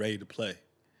board and ready to play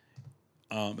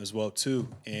as well, too.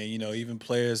 And, even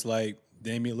players like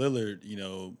Damian Lillard,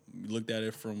 looked at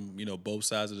it from, both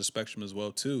sides of the spectrum as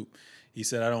well, too. He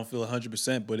said, I don't feel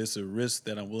 100%, but it's a risk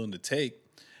that I'm willing to take.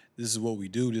 This is what we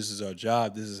do. This is our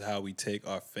job. This is how we take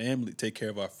care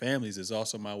of our families. It's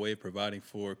also my way of providing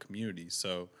for communities.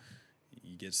 So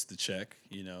he gets the check,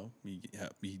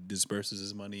 he disperses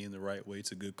his money in the right way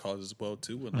to good causes as well,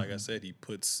 too. And like I said, he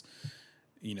puts,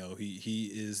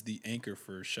 he is the anchor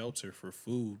for shelter, for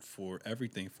food, for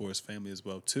everything for his family as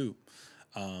well, too,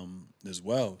 as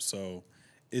well. So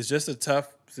it's just a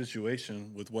tough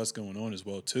situation with what's going on as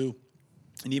well, too.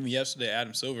 And even yesterday,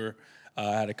 Adam Silver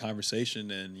had a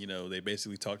conversation and, they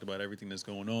basically talked about everything that's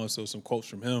going on. So some quotes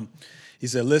from him. He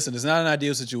said, listen, it's not an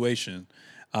ideal situation.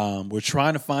 We're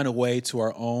trying to find a way to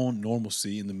our own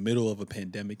normalcy in the middle of a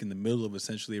pandemic, in the middle of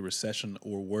essentially a recession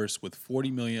or worse, with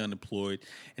 40 million unemployed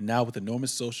and now with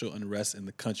enormous social unrest in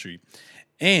the country.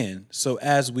 And so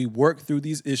as we work through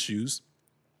these issues,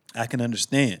 I can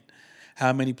understand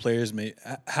how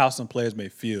some players may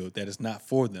feel that it's not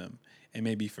for them It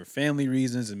may be for family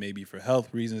reasons, it may be for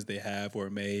health reasons they have, or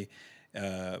it may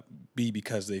be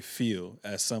because they feel,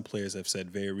 as some players have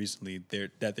said very recently,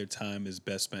 that their time is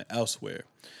best spent elsewhere.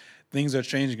 Things are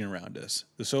changing around us.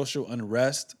 The social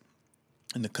unrest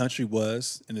in the country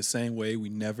was, in the same way we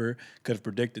never could have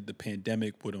predicted the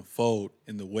pandemic would unfold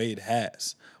in the way it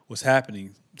has. What's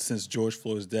happening since George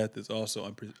Floyd's death is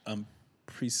also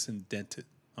unprecedented.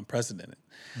 Unprecedented.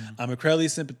 I'm incredibly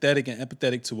sympathetic and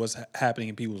empathetic to what's happening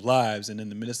in people's lives, and in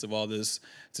the midst of all this,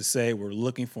 to say we're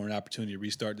looking for an opportunity to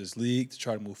restart this league, to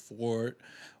try to move forward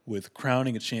with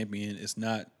crowning a champion is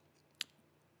not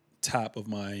top of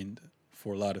mind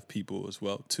for a lot of people as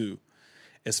well, too.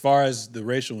 As far as the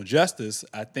racial injustice,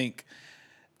 I think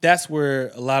that's where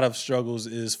a lot of struggles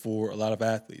is for a lot of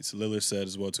athletes. Lillard said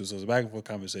as well too. So it's a back and forth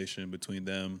conversation between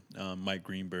them, Mike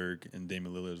Greenberg and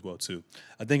Damian Lillard as well too.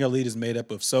 I think our league is made up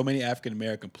of so many African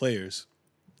American players,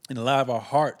 and a lot of our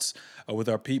hearts are with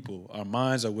our people. Our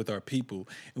minds are with our people,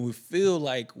 and we feel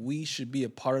like we should be a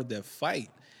part of that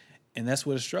fight. And that's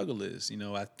where the struggle is.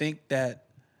 I think that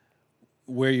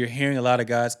where you're hearing a lot of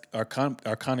guys are kind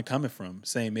of coming from,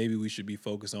 saying maybe we should be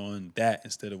focused on that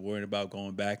instead of worrying about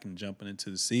going back and jumping into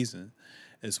the season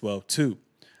as well too.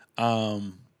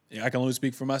 I can only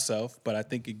speak for myself, but I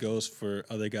think it goes for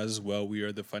other guys as well. We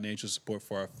are the financial support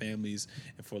for our families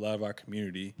and for a lot of our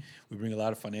community. We bring a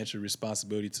lot of financial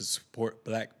responsibility to support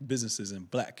Black businesses and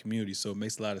Black communities, so it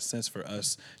makes a lot of sense for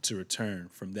us to return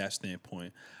from that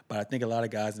standpoint. But I think a lot of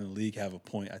guys in the league have a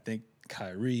point. I think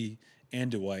Kyrie and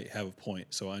Dwight have a point,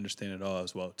 so I understand it all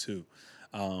as well too.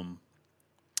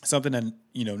 Something that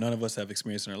none of us have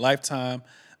experienced in our lifetime.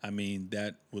 I mean,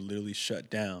 that would literally shut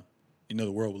down. The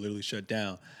world would literally shut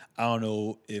down. I don't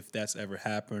know if that's ever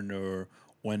happened or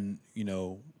when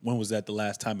was that the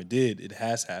last time it did. It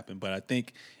has happened, but I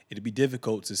think it'd be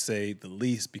difficult to say the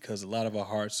least because a lot of our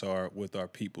hearts are with our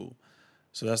people.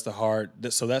 So that's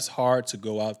hard to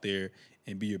go out there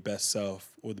and be your best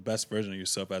self or the best version of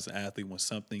yourself as an athlete when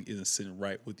something isn't sitting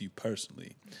right with you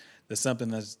personally. That's something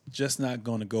that's just not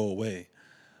going to go away.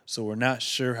 So we're not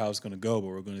sure how it's going to go, but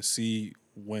we're going to see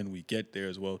when we get there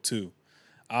as well too.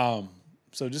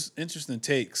 So just interesting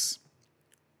takes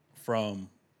from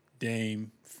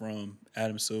Dame, from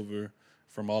Adam Silver,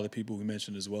 from all the people we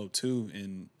mentioned as well too,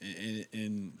 and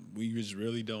we just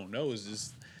really don't know. It's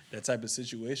just that type of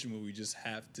situation where we just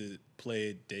have to play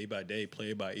it day by day,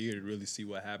 play it by ear to really see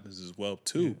what happens as well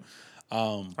too.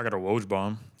 I got a Woj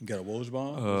bomb. You got a Woj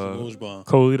bomb? What's a Woj bomb?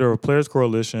 Co-leader of Players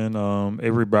Coalition,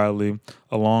 Avery Bradley,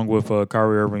 along with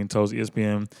Kyrie Irving, tells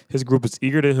ESPN his group is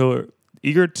eager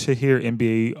to hear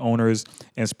NBA owners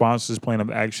and sponsors' plan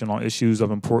of action on issues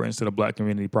of importance to the Black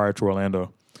community prior to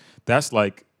Orlando. That's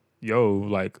like,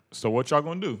 so what y'all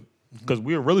gonna do? Because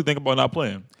we were really thinking about not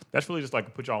playing. That's really just like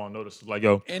to put y'all on notice. Like,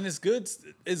 yo. And it's good.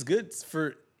 It's good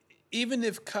for, even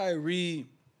if Kyrie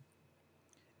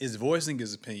is voicing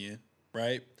his opinion,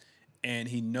 right? And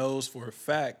he knows for a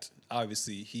fact,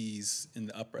 obviously, he's in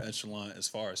the upper echelon as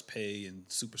far as pay and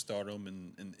superstardom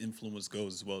and influence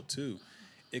goes as well too.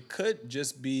 It could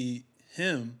just be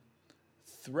him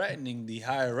threatening the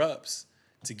higher ups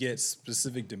to get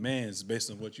specific demands based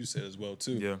on what you said as well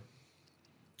too.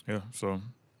 Yeah. So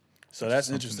that's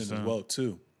interesting as well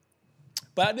too.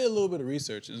 But I did a little bit of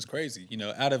research and it's crazy.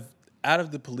 Out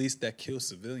of the police that kill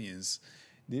civilians,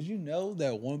 did you know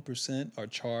that 1% are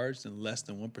charged and less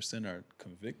than 1% are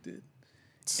convicted?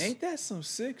 Ain't that some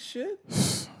sick shit?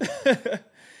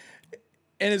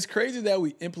 And it's crazy that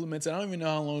we implemented, I don't even know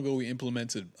how long ago we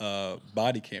implemented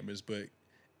body cameras, but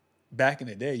back in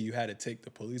the day, you had to take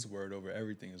the police word over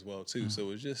everything as well, too. So it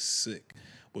was just sick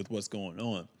with what's going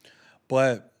on.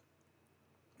 But,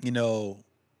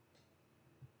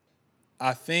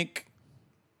 I think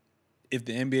if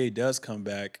the NBA does come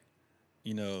back,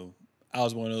 I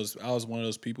was one of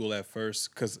those people at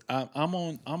first because I'm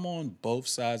on both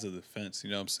sides of the fence.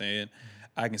 You know what I'm saying?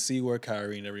 I can see where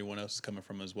Kyrie and everyone else is coming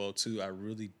from as well too. I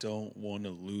really don't want to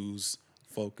lose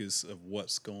focus of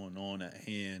what's going on at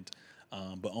hand,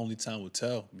 but only time will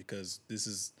tell because this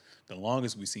is the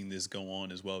longest we've seen this go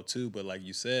on as well too. But like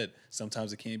you said,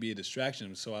 sometimes it can be a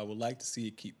distraction. So I would like to see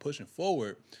it keep pushing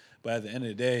forward. But at the end of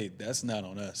the day, that's not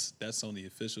on us. That's on the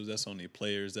officials. That's on the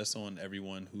players. That's on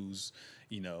everyone who's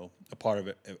a part of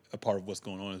it, a part of what's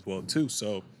going on as well too.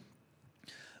 So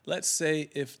let's say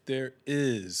if there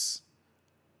is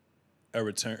a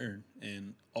return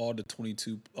and all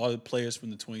the players from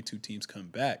the 22 teams come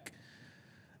back,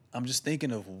 I'm just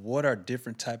thinking of what are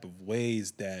different type of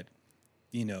ways that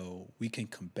we can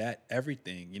combat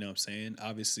everything. You know what I'm saying?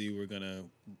 Obviously,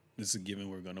 this is a given.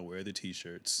 We're gonna wear the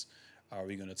t-shirts. Are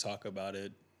we gonna talk about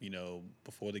it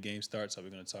before the game starts? Are we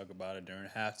going to talk about it during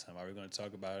halftime? Are we going to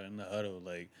talk about it in the huddle?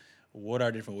 Like, what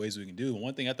are different ways we can do?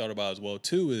 One thing I thought about as well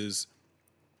too is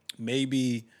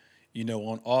maybe,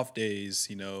 on off days,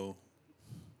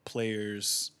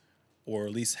 players or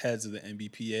at least heads of the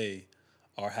NBPA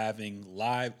are having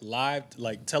live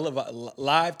like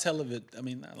live television. I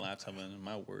mean, not live television.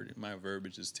 My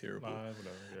verbiage is terrible. Live,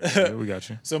 whatever. Yeah, we got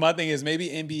you. So my thing is maybe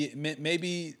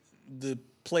the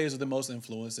players with the most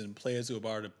influence and players who are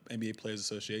part of the NBA Players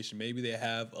Association, maybe they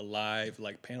have a live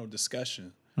like panel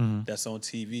discussion that's on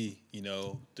TV,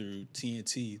 through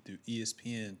TNT, through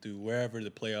ESPN, through wherever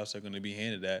the playoffs are going to be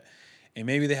handed at. And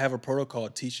maybe they have a protocol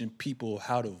teaching people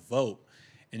how to vote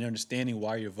and understanding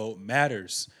why your vote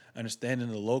matters,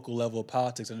 understanding the local level of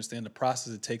politics, understanding the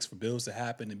process it takes for bills to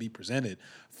happen and be presented,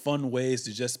 fun ways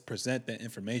to just present that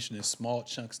information in small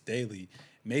chunks daily.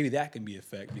 Maybe that can be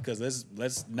effective, because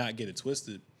let's not get it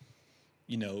twisted.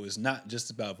 It's not just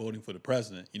about voting for the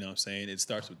president. You know what I'm saying? It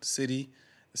starts with the city,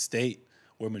 the state,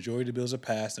 where majority of the bills are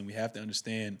passed, and we have to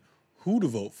understand who to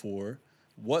vote for,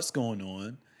 what's going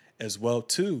on, as well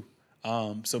too.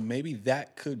 So maybe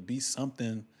that could be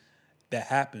something that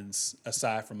happens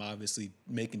aside from obviously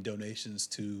making donations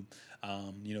to,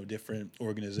 different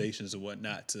organizations or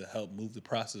whatnot to help move the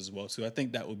process as well. So I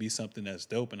think that would be something that's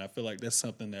dope, and I feel like that's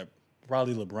something that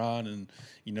probably LeBron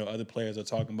and other players are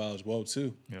talking about as well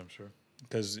too. Yeah, I'm sure.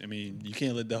 Because you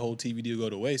can't let the whole TV deal go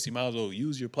to waste. You might as well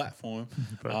use your platform.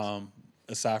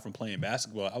 Aside from playing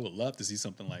basketball, I would love to see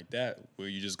something like that where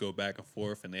you just go back and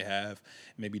forth and they have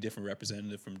maybe different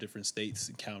representatives from different states,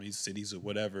 counties, cities, or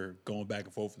whatever going back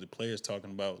and forth with the players talking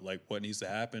about like what needs to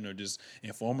happen or just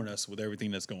informing us with everything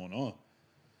that's going on.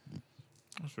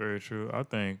 That's very true. I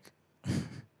think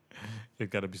it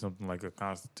got to be something like a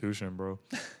constitution, bro.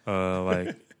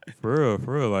 Like for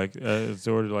real. Like it's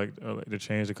sort of like to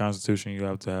change the constitution, you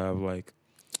have to have like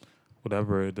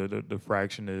whatever the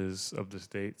fraction is of the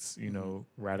states,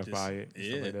 ratify it, and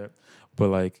stuff like that. But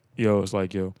like, it's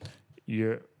like,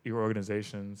 your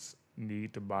organizations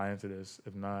need to buy into this.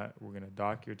 If not, we're gonna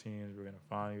dock your teams, we're gonna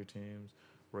fine your teams,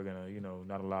 we're gonna,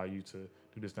 not allow you to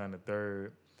do this, that, and the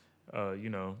third,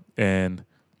 and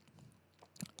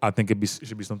I think it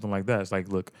should be something like that. It's like,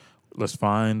 look, let's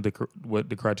find what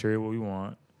the criteria what we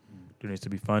want. There needs to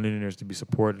be funding, there needs to be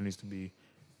support, there needs to be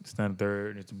stand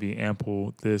there, needs to be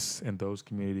ample this in those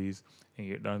communities and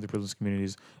get down to those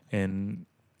communities, and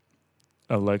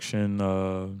election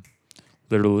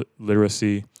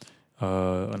literacy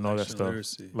and all that stuff.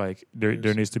 Literacy. Like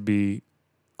there needs to be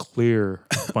clear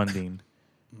funding,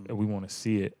 and we want to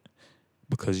see it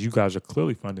because you guys are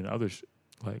clearly funding others,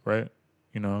 like, right,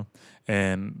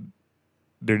 and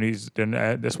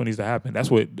that's what needs to happen.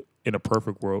 That's what in a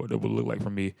perfect world it would look like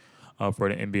for me. For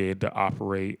the NBA to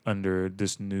operate under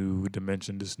this new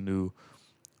dimension, this new,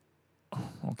 I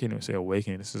can't even say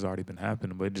awakening. This has already been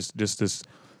happening, but just this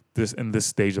in this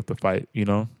stage of the fight,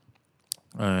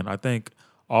 And I think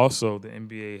also the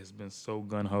NBA has been so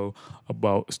gung-ho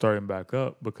about starting back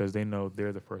up because they know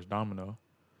they're the first domino.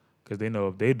 Because they know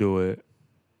if they do it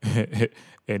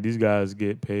and these guys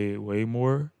get paid way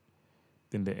more,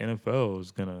 then the NFL is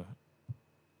going to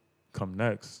come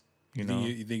next. You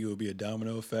think it would be a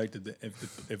domino effect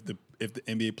if the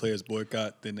NBA players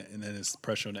boycott, then it's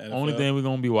pressure on the NFL? Only thing we're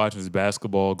gonna be watching is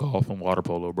basketball, golf, and water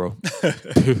polo, bro.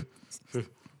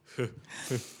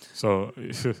 So,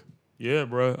 yeah,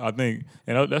 bro. I think,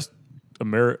 and that's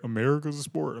America's a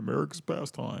sport, America's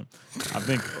pastime. I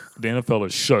think the NFL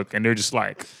is shook, and they're just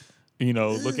like,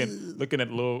 looking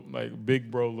at little like big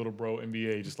bro, little bro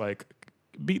NBA, just like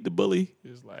beat the bully.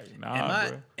 It's like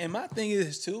bro. And my thing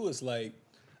is too is like,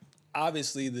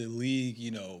 obviously, the league,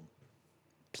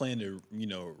 plan to,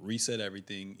 reset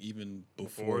everything even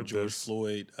before George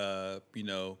Floyd,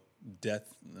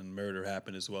 death and murder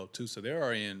happened as well too. So they're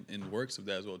already in works of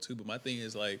that as well too. But my thing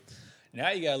is like,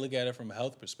 now you gotta look at it from a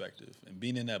health perspective and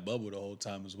being in that bubble the whole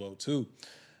time as well too.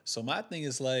 So my thing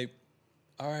is like,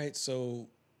 all right, so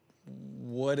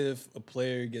what if a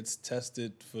player gets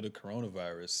tested for the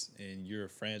coronavirus and you're a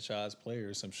franchise player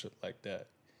or some shit like that?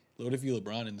 What if you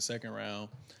LeBron in the second round,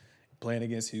 playing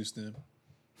against Houston,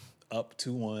 up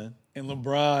 2-1, and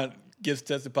LeBron gets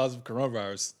tested positive for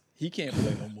coronavirus? He can't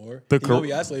play no more. He's going to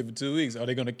be isolated for 2 weeks. Are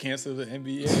they going to cancel the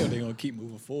NBA or are they going to keep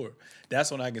moving forward?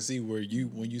 That's when I can see where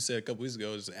when you said a couple weeks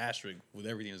ago, it's an asterisk with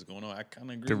everything that's going on. I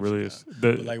kind of agree with you.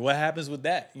 But like, what happens with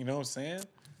that? You know what I'm saying?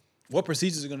 What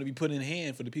procedures are going to be put in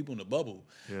hand for the people in the bubble?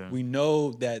 Yeah. We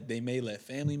know that they may let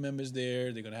family members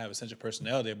there. They're going to have essential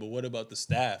personnel there. But what about the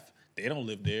staff? They don't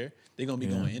live there. They're going to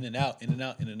be going in and out, in and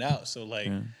out, in and out. So, like,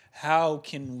 how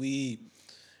can we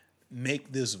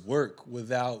make this work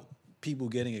without people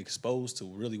getting exposed to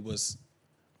really was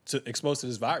exposed to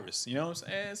this virus. You know what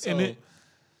I'm saying?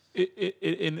 So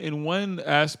And in one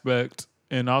aspect,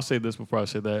 and I'll say this before I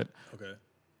say that, okay.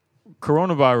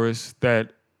 coronavirus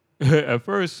that at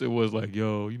first it was like,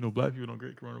 yo, black people don't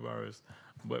get coronavirus.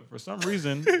 But for some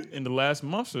reason, in the last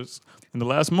months,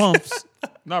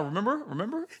 no,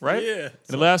 remember, right? Yeah. In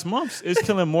the last months, it's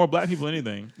killing more black people than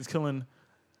anything. It's killing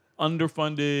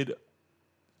underfunded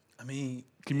I mean,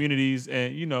 communities,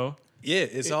 and yeah,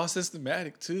 it's all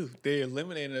systematic too. They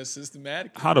eliminated us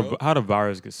systematically. how the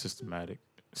virus gets systematic.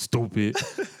 Stupid.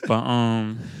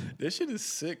 But this shit is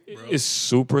sick, bro. it's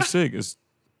super sick. It's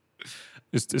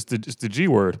the G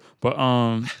word. But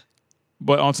on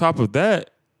top of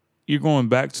that, you're going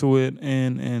back to it,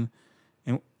 and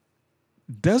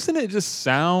doesn't it just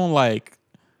sound like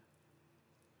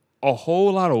a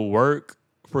whole lot of work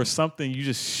for something you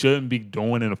just shouldn't be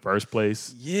doing in the first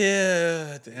place?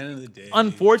 Yeah, at the end of the day.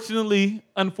 Unfortunately,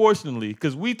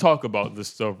 because we talk about this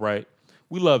stuff, right?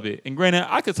 We love it. And granted,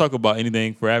 I could talk about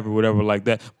anything forever, whatever like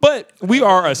that. But we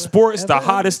are a sports, the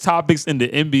hottest topics in the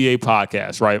NBA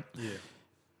podcast, right? Yeah.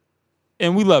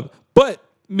 And we love it. But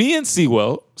me and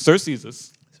Sewell, Sir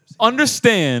Seezus,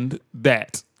 understand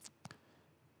that.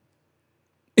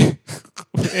 and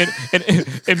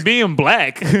being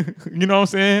black, you know what I'm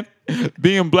saying?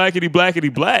 Being blackity black.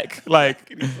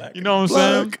 Like, you know what I'm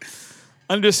saying?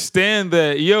 Understand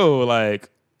that, like,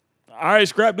 all right,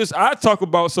 scrap this. I talk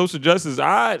about social justice.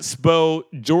 I spelled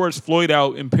George Floyd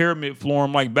out in pyramid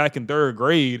form like back in third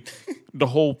grade, the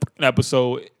whole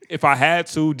episode. If I had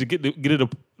to get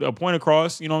it a point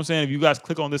across, you know what I'm saying? If you guys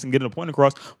click on this and get it a point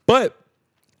across. But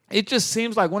it just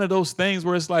seems like one of those things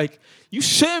where it's like, you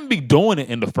shouldn't be doing it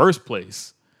in the first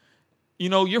place.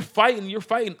 You're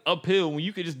fighting uphill when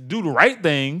you could just do the right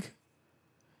thing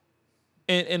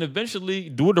and eventually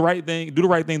do it the right thing, do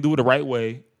it the right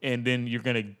way, and then you're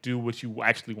going to do what you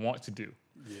actually want to do.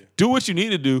 Yeah. Do what you need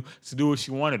to do what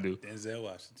you want to do. Denzel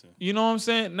Washington. You know what I'm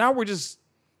saying? Now we're just,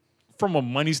 from a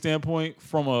money standpoint,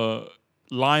 from a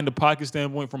line to pocket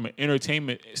standpoint, from an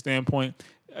entertainment standpoint,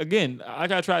 again,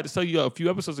 like I tried to tell you a few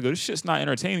episodes ago, this shit's not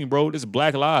entertaining, bro. This is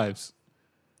Black Lives.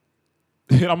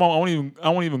 I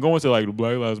won't even go into like the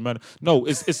Black Lives Matter. No,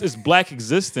 it's Black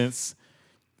existence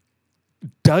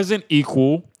doesn't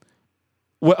equal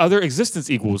what other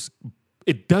existence equals.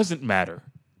 It doesn't matter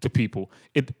to people.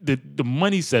 The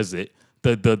money says it.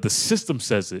 The system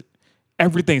says it.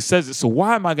 Everything says it. So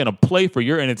why am I gonna play for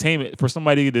your entertainment for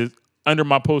somebody to under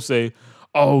my post say,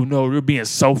 oh no, they're being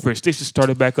selfish, they should start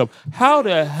it back up? How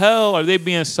the hell are they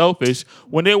being selfish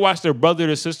when they watch their brother,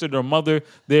 their sister, their mother,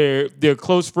 their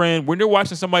close friend, when they're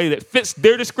watching somebody that fits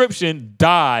their description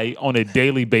die on a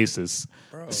daily basis?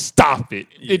 Bro. Stop it.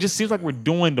 Yeah, it just seems like we're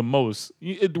doing the most.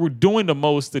 We're doing the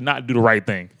most to not do the right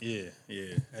thing. Yeah.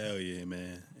 Hell yeah,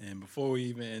 man. And before we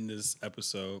even end this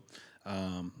episode,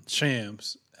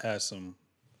 Shams has some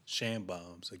sham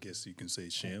bombs. I guess you can say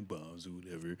sham bombs or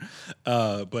whatever.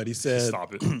 But he said,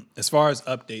 stop it. As far as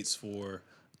updates for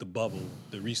the bubble,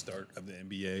 the restart of the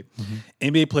NBA,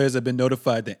 NBA players have been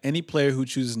notified that any player who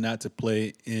chooses not to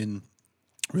play in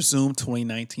resumed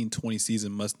 2019-20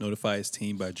 season must notify his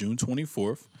team by June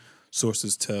 24th.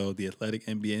 Sources tell The Athletic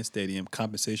NBA Stadium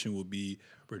compensation will be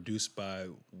reduced by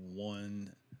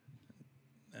one.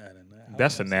 I don't know.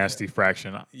 That's a nasty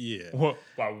fraction. Yeah. What,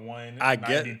 by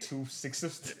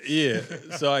 1/92/6? Yeah.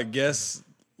 So I guess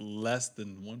less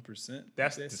than 1%.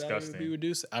 That's disgusting. Be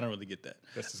reduced. I don't really get that.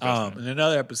 That's disgusting. In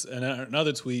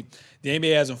another tweet, the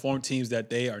NBA has informed teams that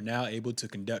they are now able to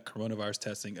conduct coronavirus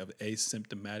testing of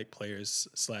asymptomatic players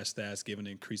 / staffs given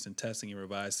an increase in testing and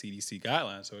revised CDC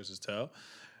guidelines, sources tell.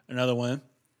 Another one,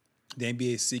 the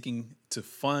NBA is seeking to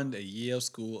fund a Yale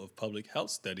School of Public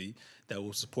Health study that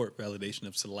will support validation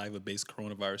of saliva-based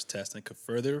coronavirus testing, could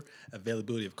further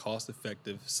availability of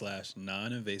cost-effective /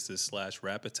 non-invasive /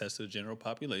 rapid tests to the general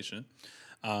population.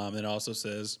 It also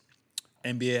says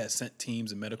NBA has sent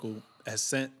teams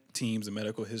a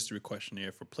medical history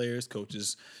questionnaire for players,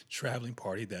 coaches, traveling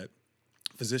party that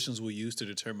physicians will use to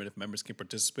determine if members can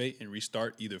participate and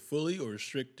restart either fully or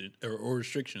restricted or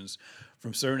restrictions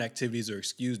from certain activities are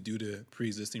excused due to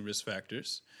pre-existing risk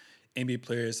factors. NBA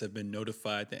players have been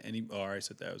notified that I already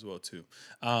said that as well too.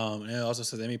 And it also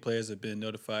says NBA players have been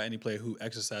notified any player who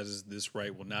exercises this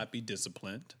right will not be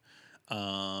disciplined.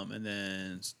 And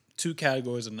then 2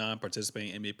 categories of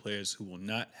non-participating NBA players who will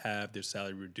not have their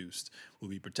salary reduced will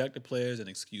be protected players and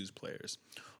excused players,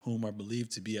 whom are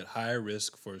believed to be at higher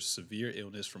risk for severe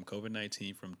illness from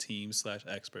COVID-19 from teams /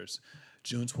 experts.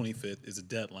 June 25th is a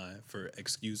deadline for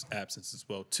excused absence as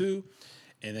well too.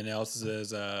 And then it also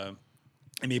says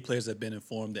NBA players have been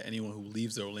informed that anyone who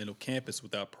leaves the Orlando campus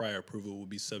without prior approval will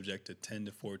be subject to 10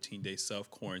 to 14-day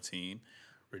self-quarantine,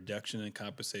 reduction in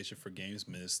compensation for games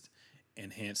missed,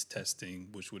 enhanced testing,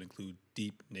 which would include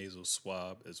deep nasal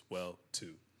swab as well,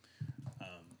 too.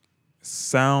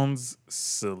 Sounds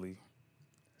silly.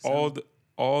 all Sounds- the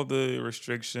all the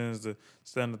restrictions, the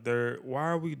standard third. Why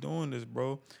are we doing this,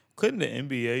 bro? Couldn't the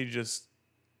NBA just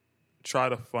try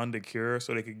to fund a cure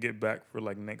so they could get back for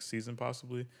like next season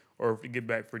possibly, or if they get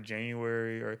back for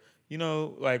January, or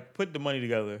like put the money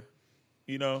together,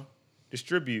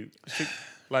 distribute.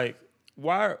 Like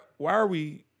why are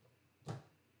we?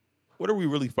 What are we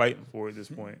really fighting for at this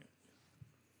point?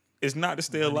 It's not to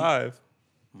stay Money. alive.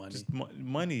 Money. Just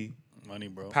money. Money,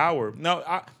 bro. Power.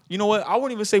 Now, you know what? I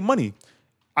wouldn't even say money.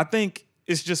 I think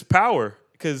it's just power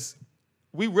because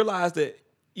we realize that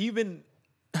even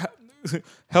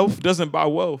health doesn't buy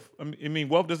wealth. I mean,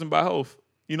 wealth doesn't buy health.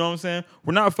 You know what I'm saying?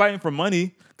 We're not fighting for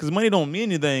money because money don't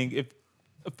mean anything.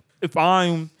 If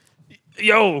I'm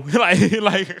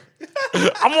like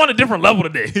I'm on a different level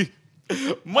today.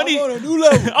 Money. I'm on a new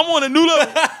level. I'm on a new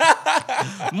level.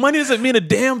 Money doesn't mean a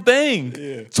damn thing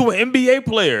to an NBA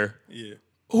player. Yeah.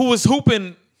 Who was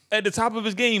hooping at the top of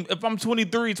his game. If I'm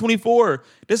 23, 24,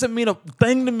 doesn't mean a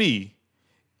thing to me.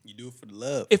 You do it for the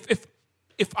love. If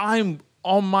I'm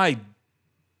on my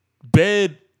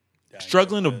bed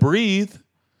struggling to breathe,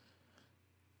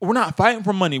 we're not fighting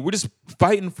for money. We're just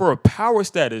fighting for a power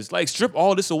status. Like, strip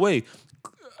all this away.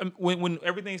 When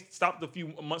everything stopped a few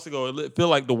months ago, it felt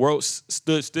like the world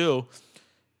stood still.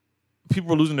 People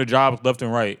were losing their jobs left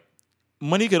and right.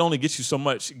 Money could only get you so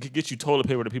much. It could get you toilet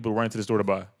paper that people run to the store to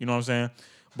buy. You know what I'm saying?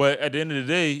 But at the end of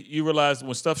the day, you realize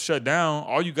when stuff shut down,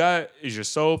 all you got is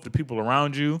yourself, the people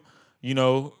around you,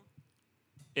 and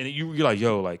you're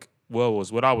like,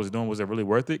 was what I was doing, was it really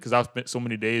worth it? Because I spent so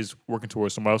many days working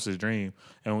towards somebody else's dream.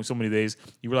 And so many days,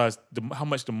 you realize how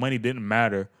much the money didn't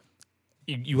matter.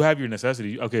 You have your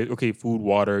necessities. Okay, food,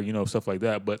 water, stuff like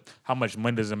that. But how much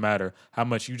money doesn't matter. How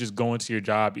much you just go into your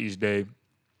job each day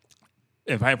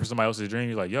and fighting for somebody else's dream.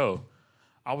 You're like,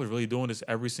 I was really doing this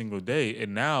every single day.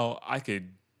 And now I could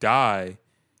die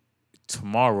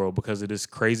tomorrow because of this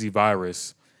crazy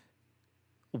virus.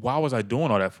 Why was I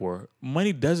doing all that for?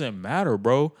 Money doesn't matter,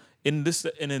 bro. In this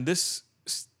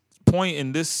point,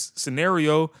 in this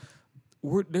scenario,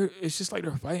 it's just like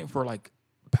they're fighting for like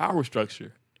power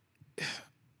structure.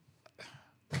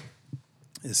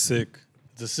 It's sick.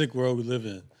 It's a sick world we live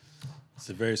in. It's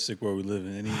a very sick world we live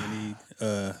in.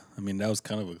 That was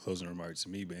kind of a closing remark to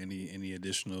me, but any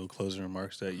additional closing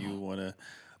remarks that you want to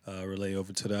relay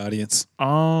over to the audience?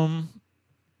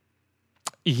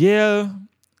 Yeah,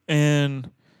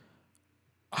 and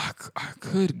I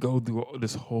could go through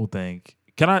this whole thing.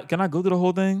 Can I go through the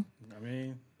whole thing? I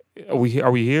mean, are we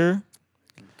here?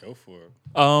 Go for it.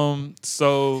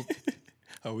 So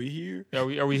are we here?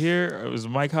 Are we here? Was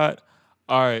Mike hot?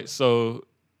 All right, so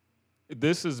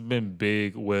this has been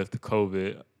big with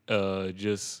COVID.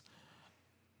 Just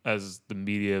as the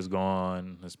media has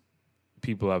gone, as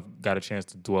people have got a chance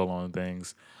to dwell on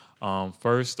things.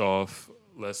 First off,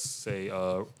 let's say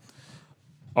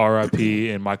RIP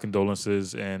and my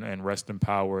condolences and rest in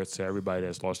power to everybody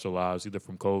that's lost their lives, either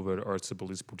from COVID or to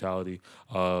police brutality,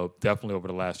 definitely over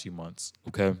the last few months,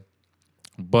 okay?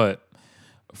 But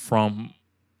from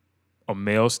a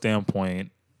male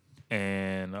standpoint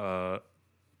and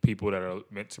people that are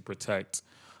meant to protect,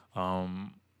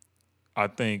 I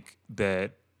think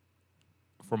that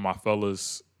for my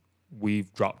fellas,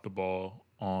 we've dropped the ball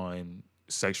on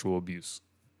sexual abuse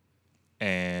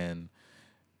and,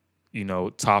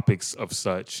 topics of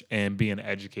such and being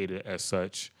educated as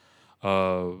such.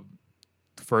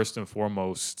 First and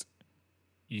foremost,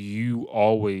 you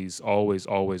always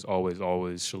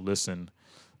should listen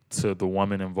to the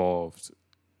woman involved,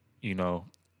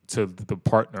 to the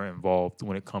partner involved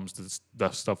when it comes to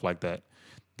stuff like that.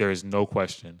 There is no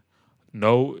question.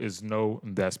 No is no,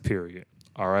 and that's period.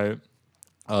 All right?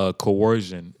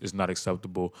 Coercion is not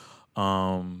acceptable.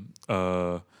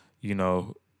 A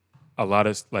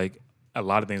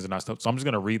lot of things are not stuff. So I'm just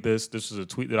going to read this. This is a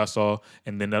tweet that I saw,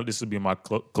 and then this will be my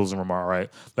closing remark, all right?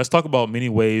 Let's talk about many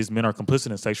ways men are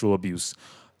complicit in sexual abuse.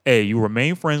 A, you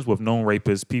remain friends with known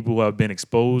rapists, people who have been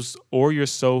exposed or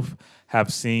yourself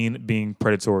have seen being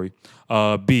predatory.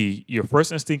 B, your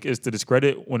first instinct is to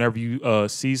discredit whenever you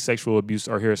see sexual abuse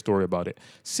or hear a story about it.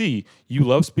 C, you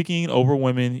love speaking over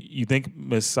women. You think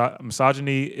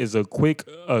misogyny is a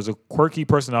quirky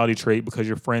personality trait because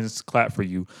your friends clap for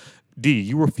you. D,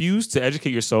 you refuse to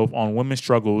educate yourself on women's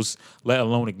struggles, let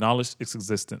alone acknowledge its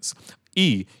existence.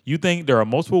 E, you think there are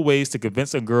multiple ways to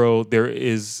convince a girl there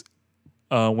is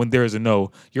when there is a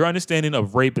no. Your understanding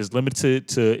of rape is limited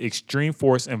to extreme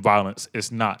force and violence.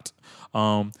 It's not.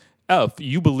 F,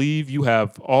 you believe you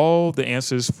have all the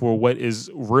answers for what is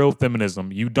real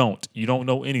feminism. You don't. You don't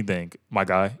know anything, my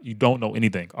guy. You don't know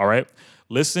anything. All right.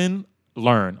 Listen,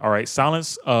 learn. All right.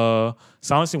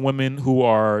 Silencing women who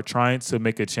are trying to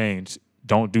make a change.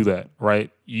 Don't do that. Right.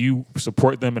 You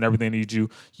support them and everything they need you.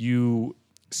 You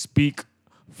speak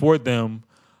for them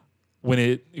when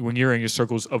you're in your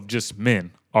circles of just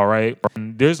men. All right.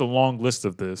 And there's a long list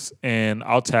of this, and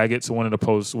I'll tag it to one of the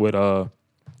posts with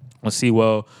on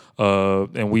Sewell,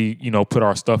 and we, put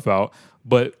our stuff out.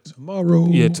 But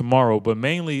tomorrow. But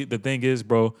mainly the thing is,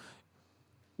 bro,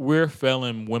 we're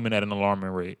failing women at an alarming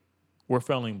rate. We're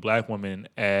failing black women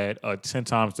at 10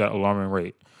 times that alarming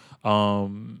rate.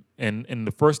 And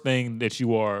the first thing that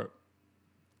you are,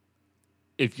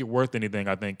 if you're worth anything,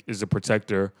 I think, is a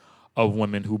protector of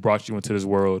women who brought you into this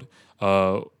world,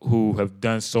 who have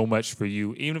done so much for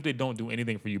you. Even if they don't do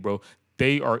anything for you, bro,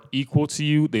 they are equal to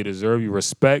you. They deserve your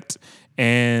respect.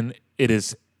 And it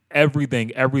is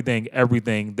everything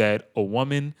that a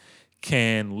woman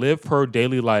can live her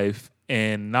daily life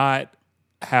and not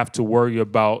have to worry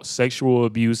about sexual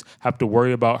abuse, have to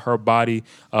worry about her body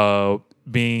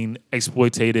being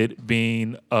exploited,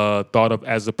 being thought of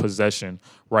as a possession,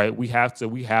 right? We have to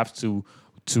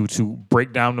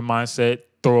break down the mindset,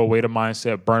 throw away the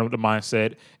mindset, burn up the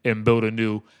mindset, and build a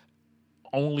new.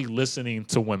 Only listening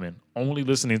to women,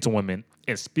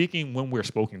 and speaking when we're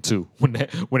spoken to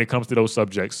when it comes to those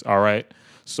subjects. All right,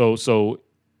 so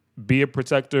be a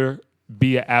protector,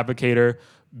 be an advocator,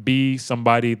 be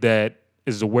somebody that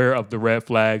is aware of the red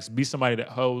flags, be somebody that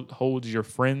holds your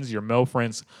friends, your male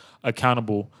friends,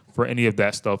 accountable for any of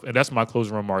that stuff. And that's my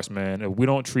closing remarks, man. If we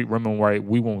don't treat women right,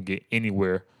 we won't get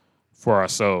anywhere for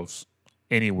ourselves,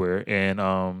 anywhere.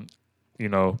 And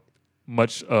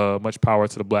much power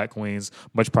to the Black queens.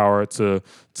 Much power to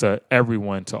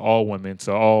everyone, to all women,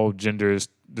 to all genders.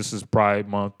 This is Pride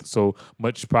Month, so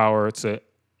much power to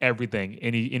everything.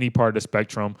 Any part of the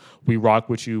spectrum, we rock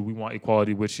with you. We want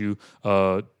equality with you.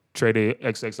 Trade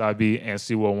XXIV and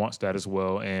Sewell wants that as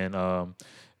well. And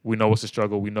we know it's a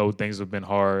struggle. We know things have been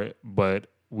hard, but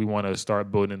we want to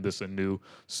start building this anew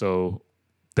so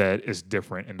that it's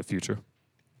different in the future.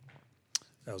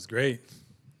 That was great.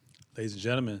 Ladies and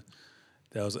gentlemen,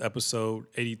 that was episode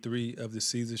 83 of the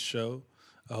Seezus Show.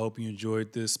 I hope you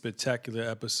enjoyed this spectacular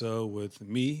episode with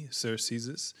me, Sir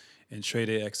Seezus, and Trade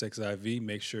XXIV.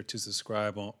 Make sure to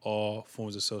subscribe on all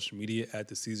forms of social media at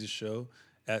the Seezus Show,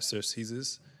 at Sir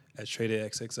Seezus, at Trade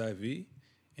XXIV,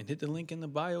 and hit the link in the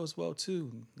bio as well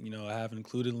too. I have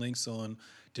included links on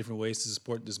different ways to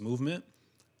support this movement.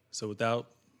 So without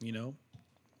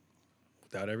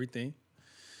everything,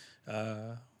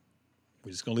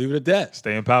 we're just gonna leave it at that.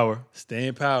 Stay in power. Stay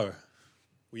in power.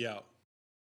 We out.